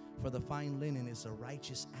 for the fine linen is the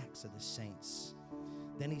righteous acts of the saints.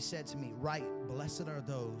 Then he said to me, write, blessed are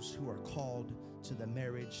those who are called to the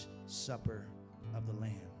marriage supper of the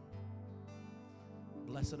Lamb.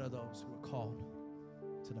 Blessed are those who are called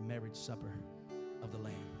to the marriage supper of the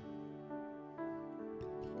Lamb.